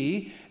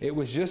maybe it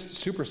was just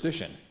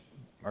superstition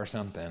or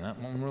something. I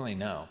don't really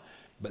know.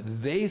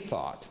 But they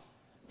thought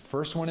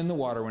first one in the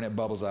water when it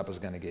bubbles up is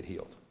going to get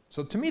healed.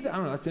 So to me, I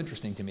don't know, that's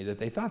interesting to me that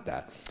they thought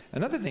that.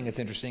 Another thing that's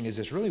interesting is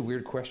this really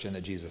weird question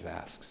that Jesus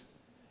asks.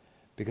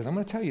 Because I'm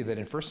going to tell you that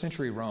in first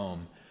century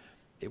Rome,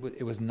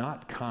 it was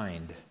not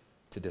kind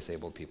to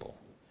disabled people.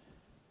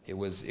 It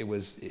was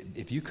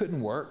if you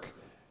couldn't work,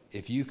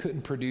 if you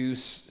couldn't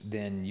produce,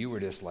 then you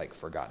were just like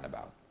forgotten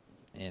about.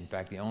 In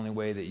fact, the only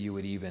way that you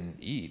would even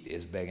eat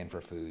is begging for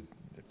food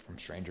from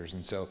strangers.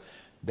 And so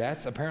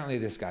that's apparently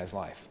this guy's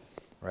life,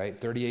 right?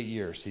 38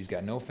 years. He's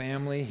got no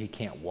family. He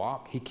can't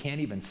walk. He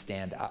can't even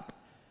stand up.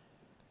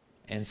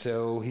 And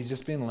so he's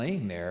just been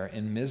laying there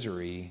in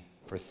misery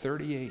for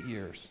 38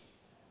 years.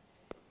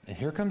 And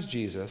here comes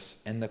Jesus,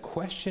 and the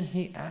question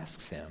he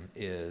asks him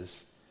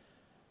is,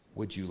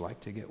 would you like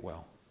to get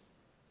well?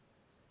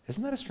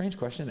 Isn't that a strange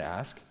question to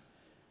ask?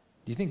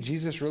 Do you think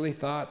Jesus really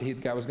thought the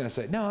guy was going to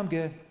say, no, I'm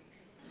good?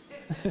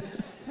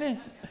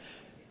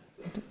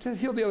 To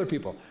heal the other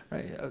people,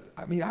 right?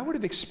 I mean, I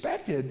would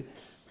expect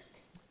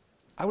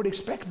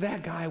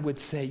that guy would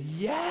say,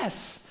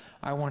 yes,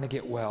 I want to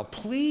get well.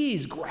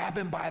 Please grab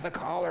him by the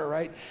collar,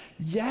 right?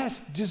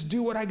 Yes, just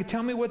do what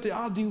tell me what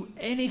I'll do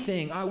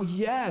anything.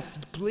 Yes,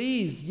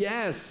 please,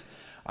 yes,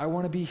 I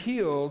want to be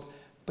healed.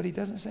 But he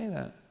doesn't say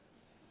that.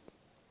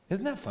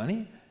 Isn't that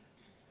funny?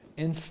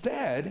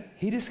 Instead,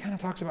 he just kind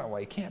of talks about why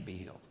he can't be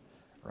healed,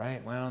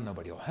 right? Well,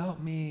 nobody will help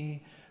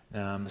me.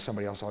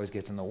 Somebody else always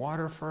gets in the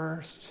water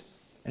first.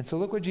 And so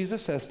look what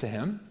Jesus says to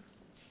him.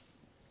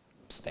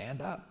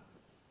 Stand up.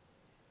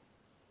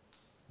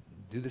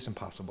 Do this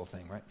impossible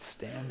thing, right?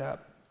 Stand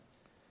up,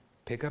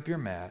 pick up your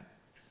mat,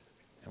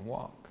 and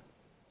walk.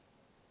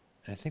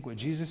 And I think what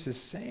Jesus is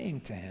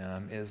saying to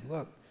him is,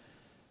 look,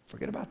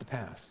 forget about the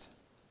past,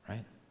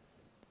 right?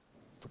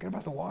 Forget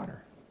about the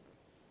water.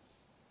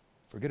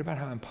 Forget about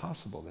how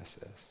impossible this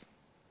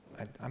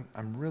is.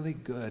 I'm really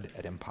good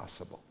at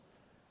impossible.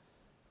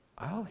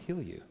 I'll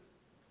heal you.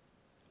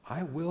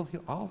 I will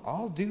heal.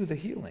 I'll do the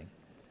healing,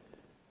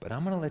 but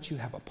I'm going to let you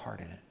have a part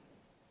in it.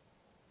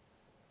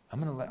 I'm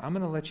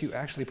going to let you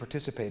actually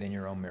participate in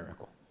your own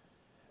miracle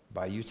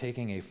by you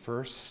taking a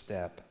first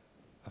step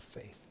of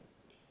faith.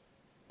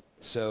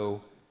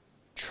 So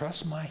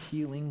trust my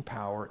healing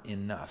power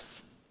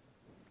enough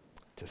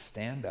to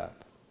stand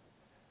up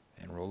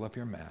and roll up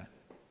your mat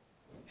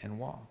and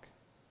walk.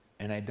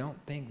 And I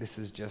don't think this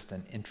is just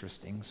an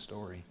interesting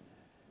story.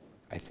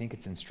 I think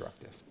it's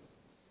instructive.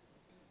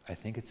 I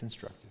think it's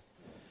instructive.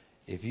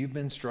 If you've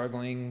been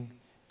struggling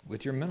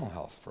with your mental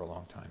health for a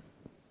long time,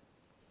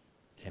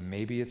 and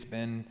maybe it's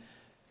been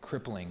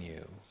crippling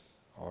you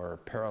or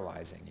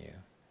paralyzing you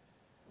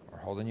or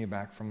holding you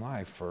back from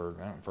life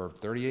for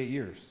 38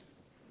 years,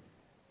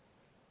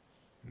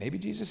 maybe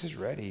Jesus is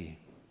ready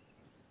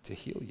to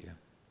heal you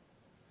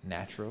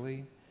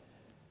naturally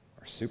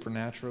or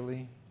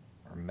supernaturally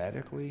or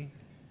medically,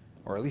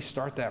 or at least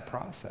start that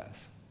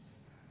process.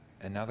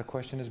 And now the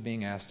question is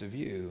being asked of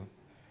you,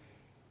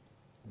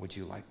 would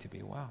you like to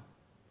be well?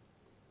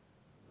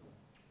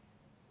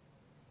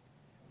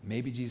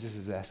 Maybe Jesus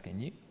is asking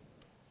you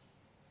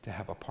to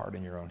have a part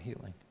in your own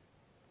healing.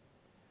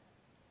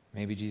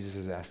 Maybe Jesus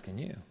is asking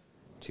you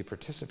to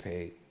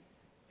participate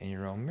in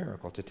your own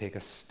miracle, to take a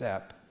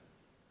step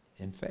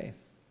in faith,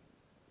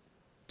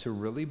 to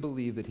really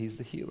believe that he's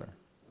the healer.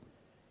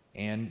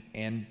 And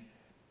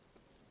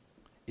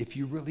if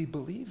you really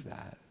believe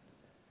that,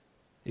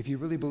 if you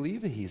really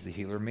believe that he's the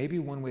healer, maybe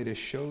one way to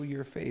show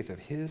your faith of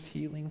his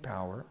healing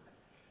power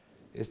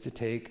is to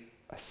take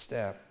a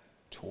step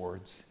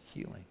towards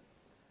healing.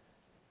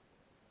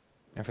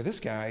 And for this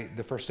guy,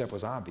 the first step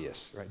was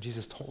obvious, right?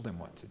 Jesus told him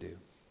what to do.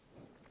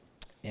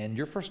 And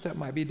your first step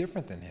might be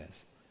different than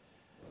his.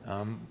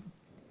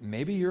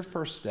 Maybe your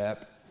first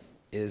step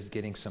is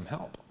getting some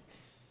help.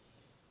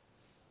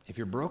 If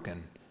you're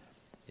broken,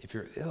 if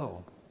you're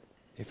ill,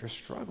 if you're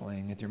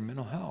struggling with your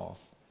mental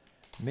health,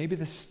 maybe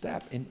the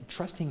step in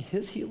trusting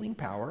his healing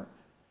power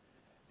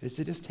is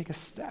to just take a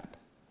step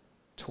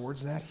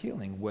towards that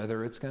healing,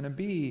 whether it's going to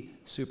be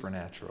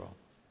supernatural,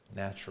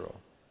 natural,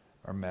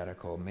 or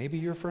medical. Maybe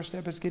your first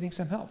step is getting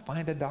some help.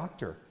 Find a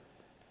doctor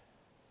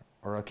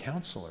or a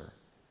counselor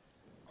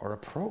or a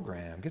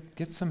program.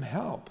 Get some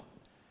help.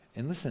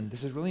 And listen,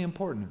 this is really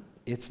important.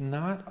 It's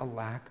not a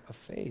lack of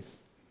faith.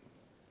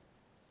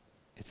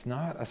 It's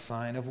not a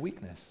sign of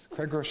weakness.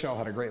 Craig Groeschel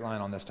had a great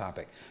line on this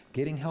topic.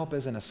 Getting help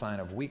isn't a sign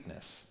of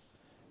weakness.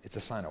 It's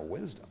a sign of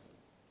wisdom.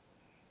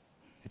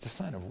 It's a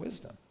sign of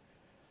wisdom.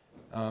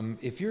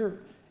 If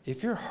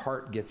your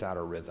heart gets out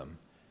of rhythm,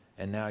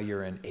 and now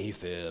you're in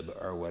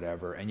AFib or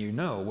whatever, and you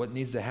know what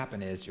needs to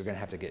happen is you're going to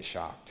have to get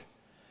shocked.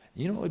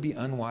 You know what would be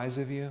unwise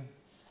of you?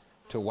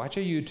 To watch a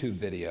YouTube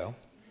video,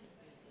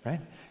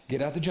 right?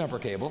 Get out the jumper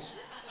cables,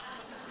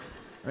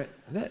 right?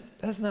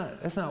 That's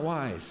not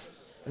wise.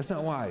 That's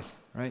not wise,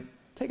 right?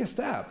 Take a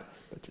step,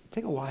 but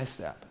take a wise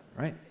step,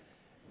 right?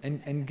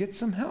 And get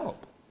some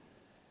help.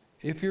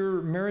 If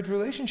your marriage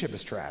relationship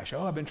is trash,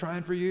 I've been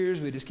trying for years,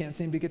 we just can't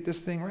seem to get this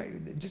thing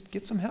right, just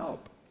get some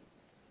help.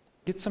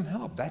 Get some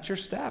help. That's your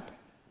step.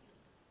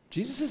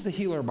 Jesus is the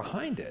healer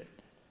behind it,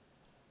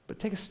 but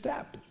take a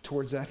step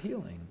towards that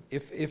healing.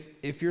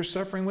 If you're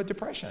suffering with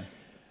depression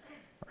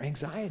or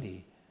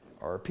anxiety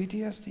or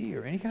PTSD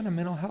or any kind of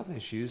mental health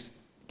issues,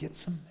 get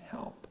some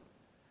help.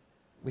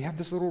 We have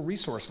this little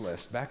resource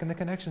list back in the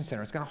Connection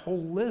Center. It's got a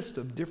whole list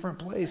of different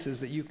places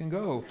that you can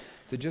go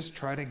to just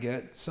try to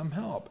get some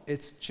help.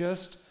 It's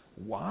just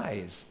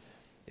wise.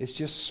 It's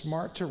just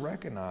smart to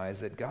recognize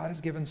that God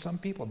has given some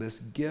people this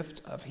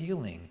gift of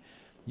healing.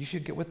 You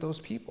should get with those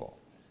people.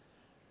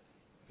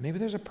 Maybe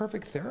there's a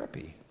perfect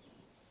therapy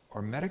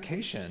or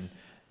medication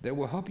that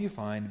will help you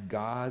find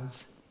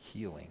God's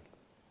healing.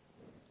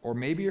 Or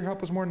maybe your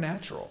help is more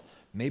natural.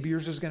 Maybe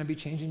yours is going to be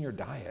changing your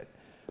diet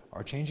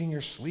or changing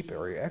your sleep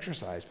or your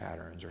exercise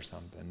patterns or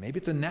something. Maybe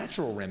it's a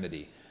natural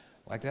remedy,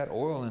 like that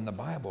oil in the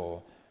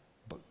Bible,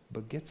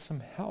 but get some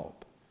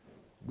help.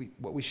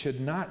 What we should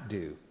not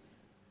do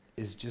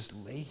is just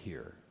lay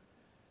here,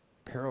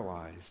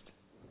 paralyzed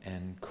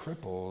and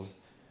crippled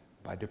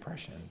by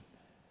depression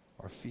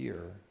or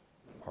fear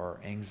or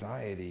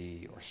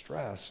anxiety or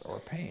stress or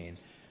pain.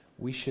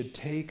 We should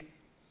take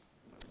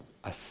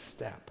a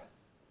step,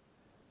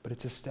 but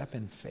it's a step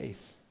in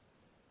faith.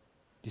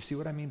 Do you see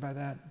what I mean by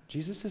that?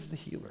 Jesus is the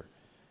healer.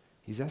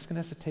 He's asking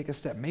us to take a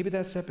step. Maybe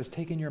that step is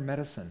taking your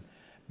medicine.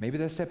 Maybe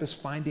that step is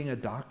finding a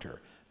doctor.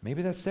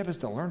 Maybe that step is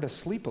to learn to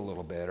sleep a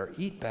little bit or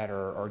eat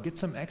better or get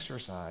some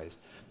exercise.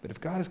 But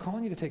if God is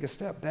calling you to take a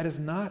step, that is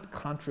not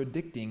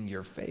contradicting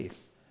your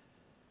faith.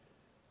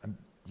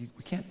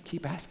 We can't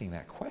keep asking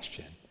that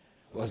question.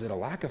 Well, is it a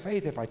lack of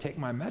faith if I take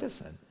my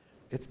medicine?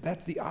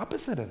 That's the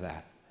opposite of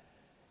that.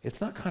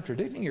 It's not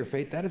contradicting your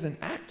faith. That is an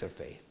act of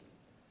faith.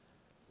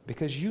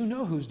 Because you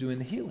know who's doing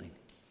the healing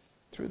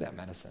through that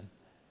medicine,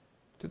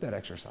 through that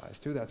exercise,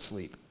 through that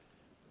sleep,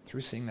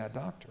 through seeing that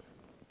doctor.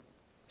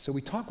 So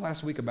we talked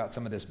last week about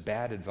some of this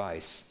bad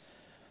advice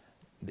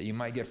that you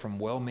might get from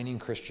well-meaning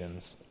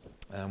Christians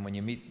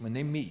when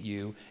they meet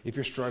you if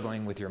you're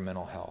struggling with your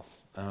mental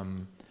health.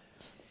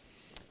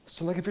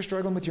 So like if you're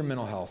struggling with your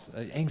mental health,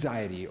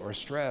 anxiety or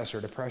stress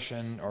or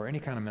depression or any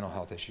kind of mental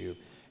health issue,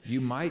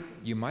 you might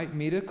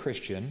meet a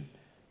Christian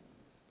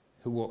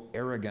who will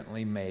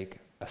arrogantly make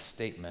a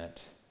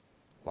statement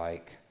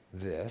like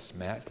this.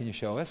 Matt, can you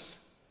show us?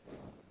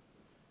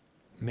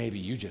 Maybe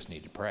you just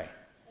need to pray.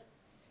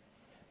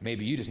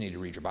 Maybe you just need to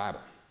read your Bible.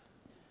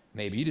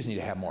 Maybe you just need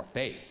to have more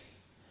faith.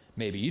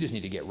 Maybe you just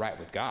need to get right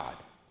with God.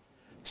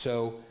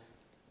 So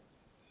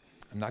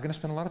I'm not going to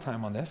spend a lot of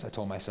time on this, I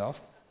told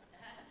myself,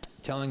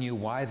 telling you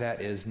why that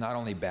is not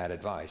only bad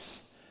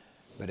advice,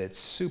 but it's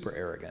super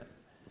arrogant,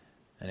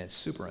 and it's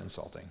super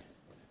insulting,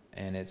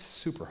 and it's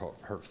super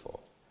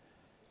hurtful.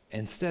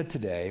 Instead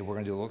today, we're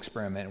going to do a little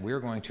experiment, and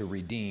we're going to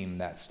redeem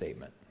that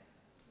statement.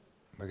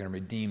 We're going to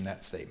redeem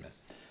that statement.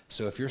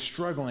 So if you're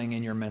struggling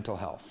in your mental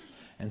health,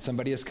 and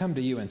somebody has come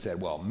to you and said,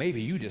 well, maybe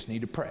you just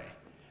need to pray,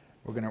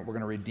 we're going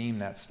to redeem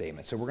that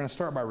statement. So we're going to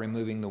start by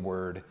removing the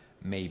word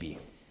maybe.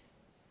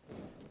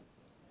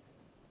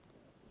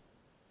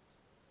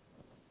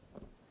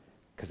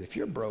 Because if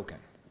you're broken,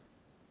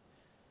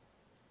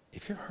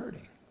 if you're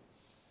hurting,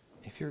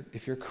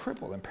 if you're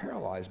crippled and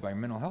paralyzed by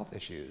mental health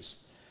issues,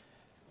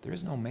 there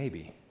is no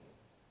maybe.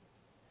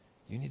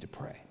 You need to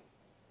pray.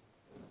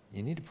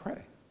 You need to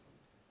pray.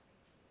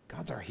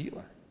 God's our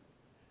healer.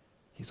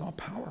 He's all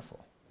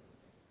powerful.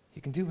 He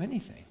can do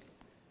anything.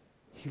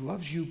 He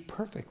loves you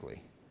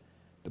perfectly.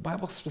 The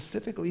Bible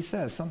specifically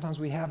says sometimes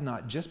we have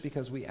not just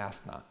because we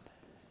ask not.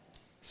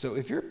 So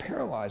if you're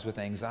paralyzed with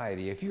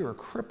anxiety, if you are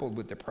crippled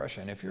with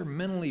depression, if you're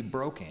mentally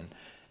broken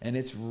and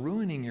it's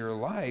ruining your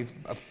life,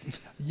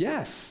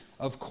 yes,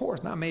 of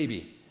course, not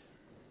maybe.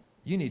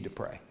 You need to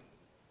pray.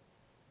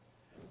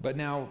 But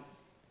now,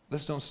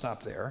 let's don't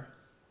stop there.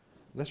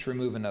 Let's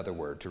remove another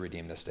word to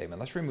redeem this statement.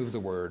 Let's remove the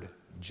word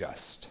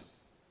just.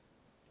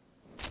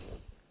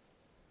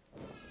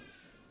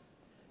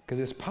 Because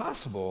it's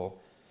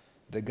possible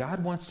that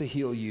God wants to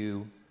heal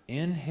you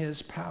in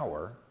his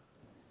power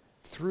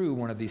through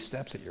one of these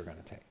steps that you're going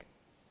to take.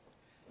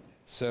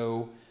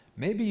 So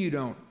maybe you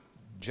don't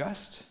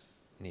just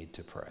need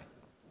to pray.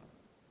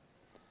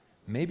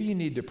 Maybe you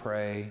need to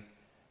pray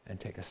and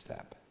take a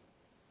step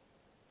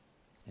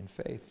in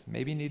faith.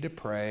 Maybe you need to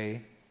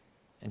pray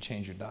and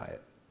change your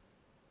diet.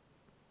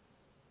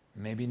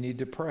 Maybe you need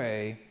to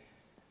pray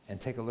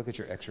and take a look at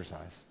your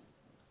exercise.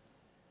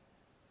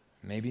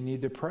 Maybe you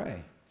need to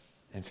pray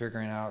and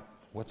figuring out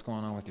what's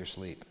going on with your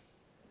sleep.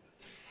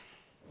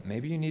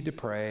 Maybe you need to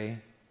pray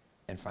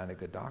and find a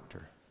good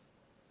doctor.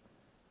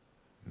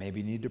 Maybe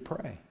you need to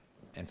pray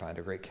and find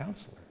a great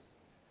counselor.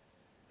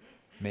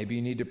 Maybe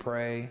you need to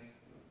pray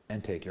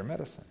and take your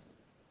medicine.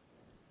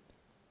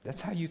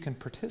 That's how you can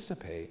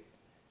participate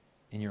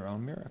in your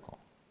own miracle.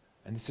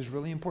 And this is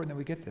really important that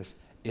we get this.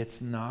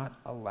 It's not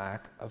a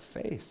lack of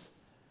faith.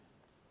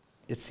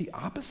 It's the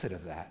opposite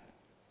of that.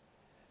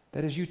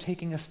 That is you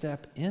taking a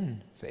step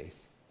in faith.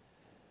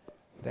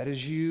 That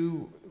is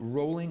you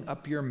rolling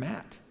up your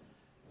mat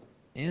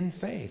in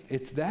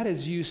faith. That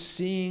is you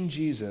seeing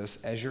Jesus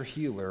as your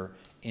healer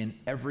in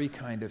every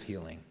kind of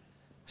healing.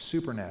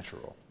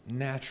 Supernatural,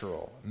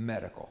 natural,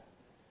 medical.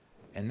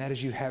 And that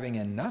is you having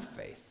enough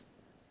faith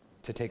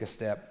to take a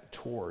step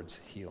towards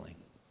healing.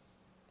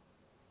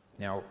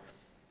 Now,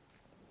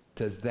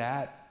 does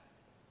that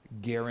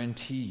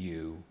guarantee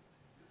you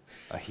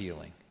a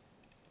healing?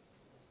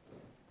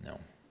 No,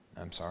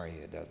 I'm sorry,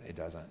 it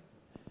doesn't.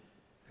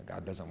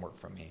 God doesn't work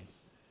for me.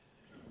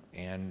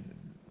 And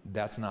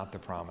that's not the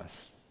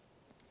promise.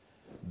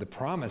 The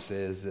promise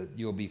is that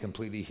you'll be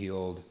completely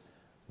healed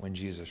when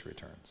Jesus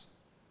returns.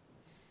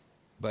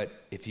 But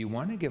if you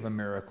want to give a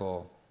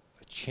miracle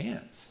a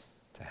chance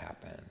to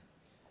happen,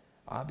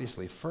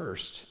 obviously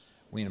first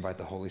we invite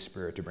the Holy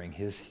Spirit to bring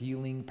his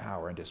healing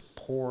power and just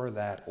pour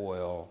that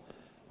oil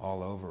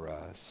all over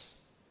us.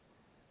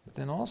 But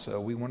then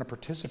also we want to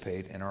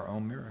participate in our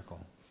own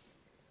miracle.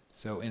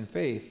 So in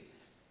faith,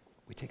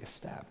 we take a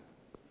step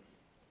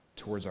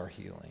towards our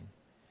healing.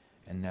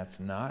 And that's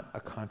not a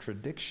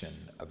contradiction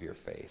of your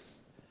faith.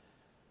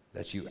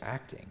 That's you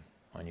acting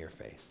on your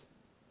faith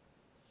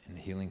in the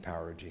healing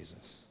power of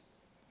Jesus.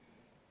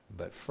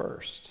 But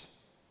first,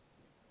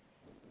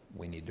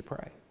 we need to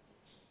pray,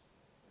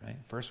 right?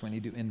 First, we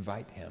need to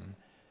invite him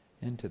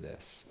into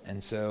this.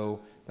 And so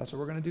that's what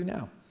we're going to do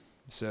now.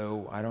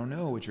 So I don't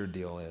know what your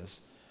deal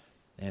is.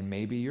 And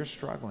maybe you're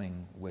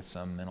struggling with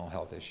some mental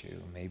health issue.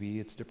 Maybe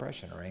it's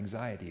depression or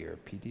anxiety or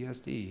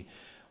PTSD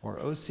or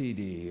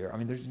OCD.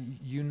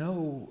 You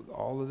know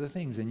all of the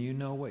things, and you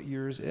know what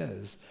yours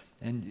is.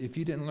 And if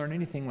you didn't learn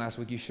anything last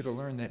week, you should have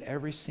learned that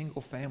every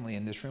single family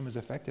in this room is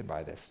affected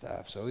by this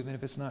stuff. So even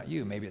if it's not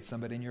you, maybe it's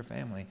somebody in your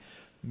family.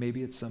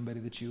 Maybe it's somebody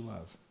that you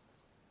love.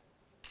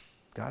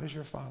 God is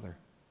your Father,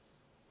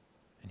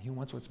 and he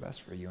wants what's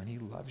best for you, and he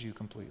loves you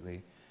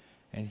completely,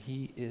 and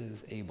he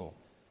is able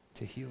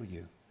to heal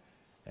you.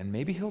 And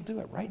maybe he'll do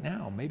it right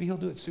now. Maybe he'll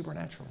do it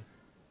supernaturally.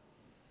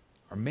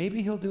 Or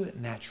maybe he'll do it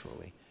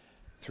naturally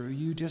through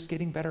you just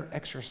getting better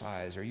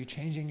exercise, or you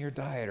changing your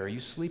diet, or you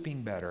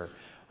sleeping better,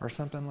 or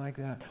something like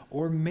that.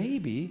 Or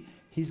maybe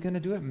he's going to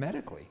do it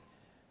medically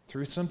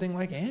through something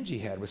like Angie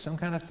had with some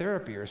kind of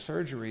therapy or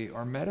surgery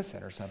or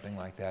medicine or something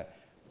like that.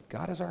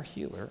 God is our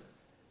healer.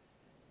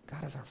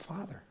 God is our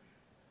Father.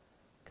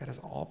 God is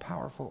all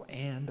powerful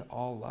and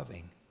all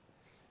loving.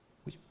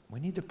 We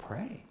need to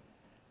pray.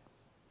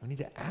 We need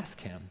to ask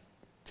him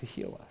to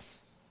heal us.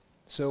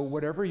 So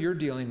whatever you're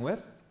dealing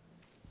with,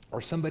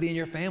 or somebody in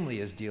your family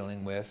is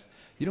dealing with,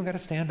 you don't got to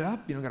stand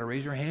up. You don't got to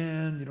raise your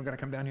hand. You don't got to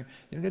come down here.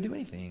 You don't got to do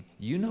anything.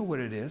 You know what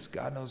it is.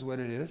 God knows what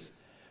it is.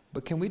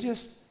 But can we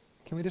just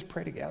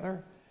pray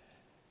together?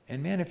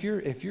 And man, if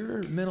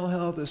your mental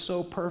health is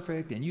so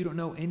perfect and you don't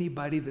know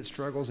anybody that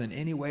struggles in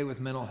any way with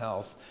mental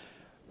health,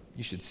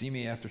 you should see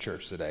me after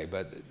church today.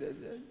 But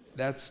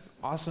that's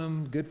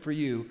awesome. Good for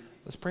you.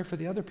 Let's pray for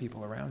the other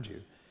people around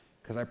you.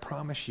 Because I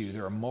promise you,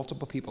 there are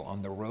multiple people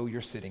on the row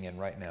you're sitting in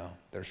right now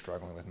that are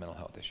struggling with mental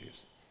health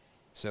issues.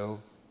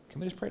 So can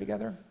we just pray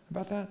together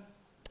about that?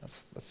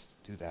 Let's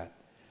do that.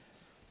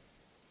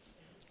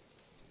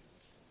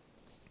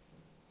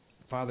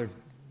 Father,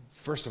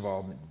 first of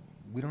all,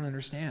 we don't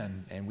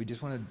understand, and we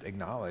just want to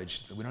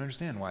acknowledge that we don't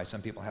understand why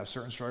some people have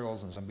certain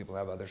struggles and some people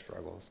have other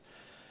struggles,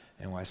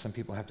 and why some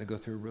people have to go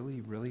through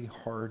really, really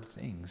hard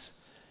things,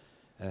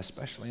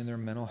 especially in their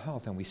mental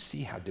health. And we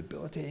see how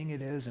debilitating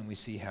it is, and we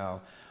see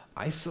how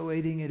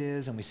isolating it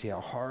is, and we see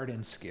how hard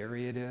and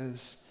scary it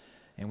is,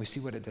 and we see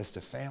what it does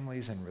to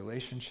families and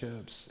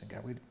relationships. And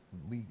God,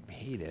 we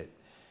hate it,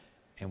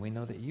 and we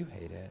know that you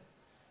hate it,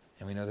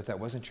 and we know that that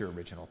wasn't your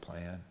original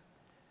plan.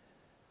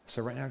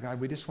 So right now, God,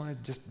 we just want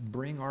to just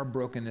bring our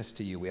brokenness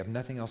to you. We have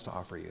nothing else to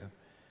offer you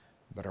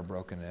but our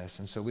brokenness.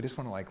 And so we just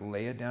want to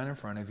lay it down in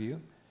front of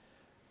you,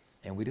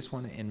 and we just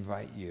want to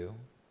invite you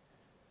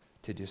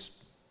to just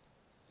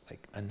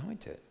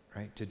anoint it,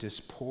 right? To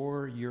just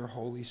pour your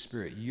Holy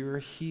Spirit, your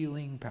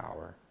healing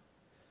power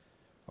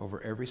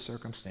over every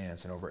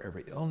circumstance and over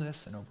every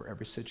illness and over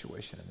every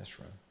situation in this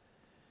room.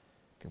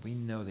 God, we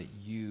know that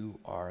you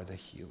are the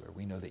healer.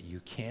 We know that you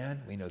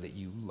can. We know that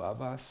you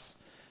love us.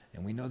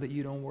 And we know that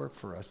you don't work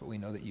for us, but we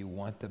know that you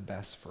want the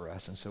best for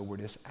us. And so we're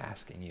just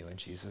asking you in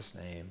Jesus'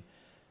 name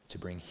to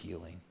bring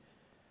healing.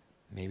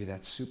 Maybe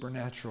that's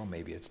supernatural,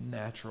 maybe it's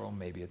natural,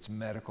 maybe it's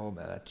medical,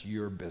 but that's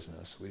your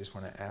business. We just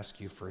want to ask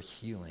you for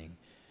healing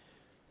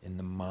in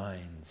the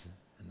minds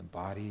and the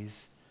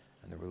bodies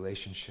and the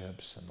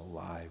relationships and the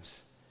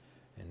lives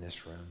in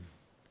this room.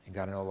 And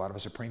God, I know a lot of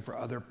us are praying for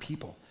other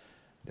people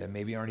that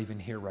maybe aren't even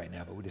here right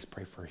now, but we just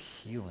pray for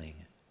healing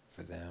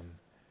for them.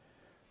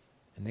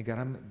 And then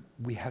God,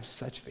 we have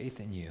such faith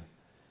in you.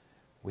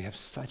 We have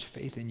such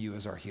faith in you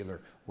as our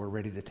healer. We're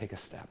ready to take a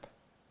step,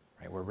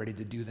 right? We're ready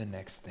to do the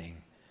next thing.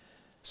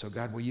 So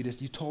God,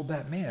 you told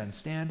that man,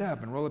 stand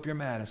up and roll up your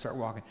mat and start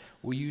walking.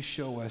 Will you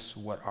show us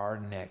what our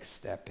next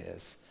step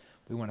is?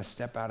 We want to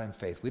step out in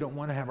faith. We don't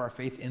want to have our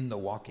faith in the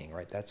walking,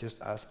 right? That's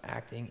just us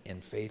acting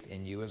in faith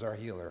in you as our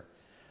healer.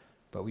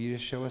 But will you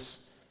just show us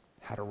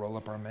how to roll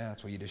up our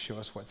mats? Will you just show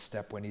us what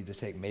step we need to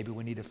take? Maybe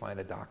we need to find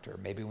a doctor.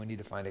 Maybe we need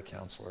to find a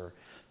counselor.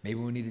 Maybe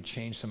we need to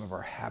change some of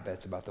our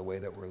habits about the way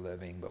that we're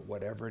living. But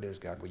whatever it is,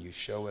 God, will you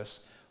show us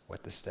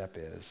what the step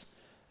is?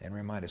 And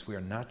remind us, we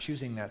are not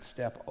choosing that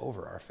step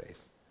over our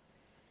faith.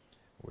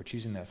 We're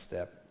choosing that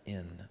step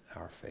in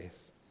our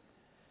faith.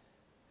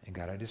 And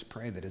God, I just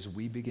pray that as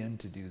we begin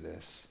to do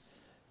this,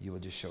 you will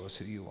just show us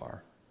who you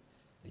are,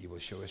 that you will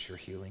show us your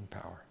healing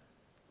power.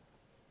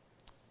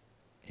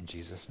 In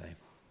Jesus' name,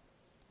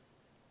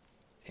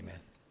 amen.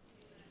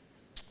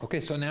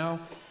 Okay, so now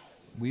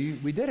we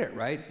did it,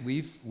 right?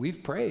 We've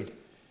prayed,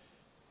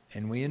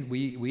 and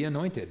we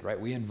anointed, right?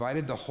 We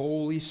invited the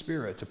Holy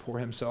Spirit to pour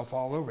himself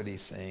all over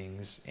these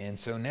things. And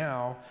so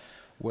now,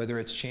 whether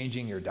it's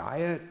changing your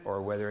diet, or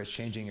whether it's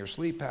changing your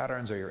sleep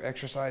patterns or your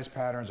exercise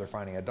patterns, or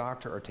finding a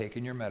doctor or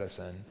taking your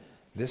medicine,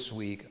 this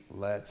week,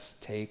 let's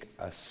take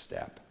a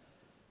step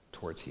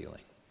towards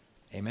healing.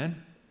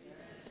 Amen?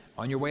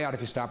 On your way out, if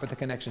you stop at the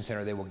Connection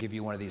Center, they will give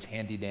you one of these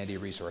handy-dandy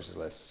resources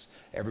lists.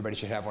 Everybody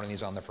should have one of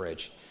these on the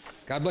fridge.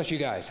 God bless you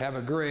guys. Have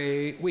a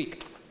great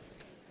week.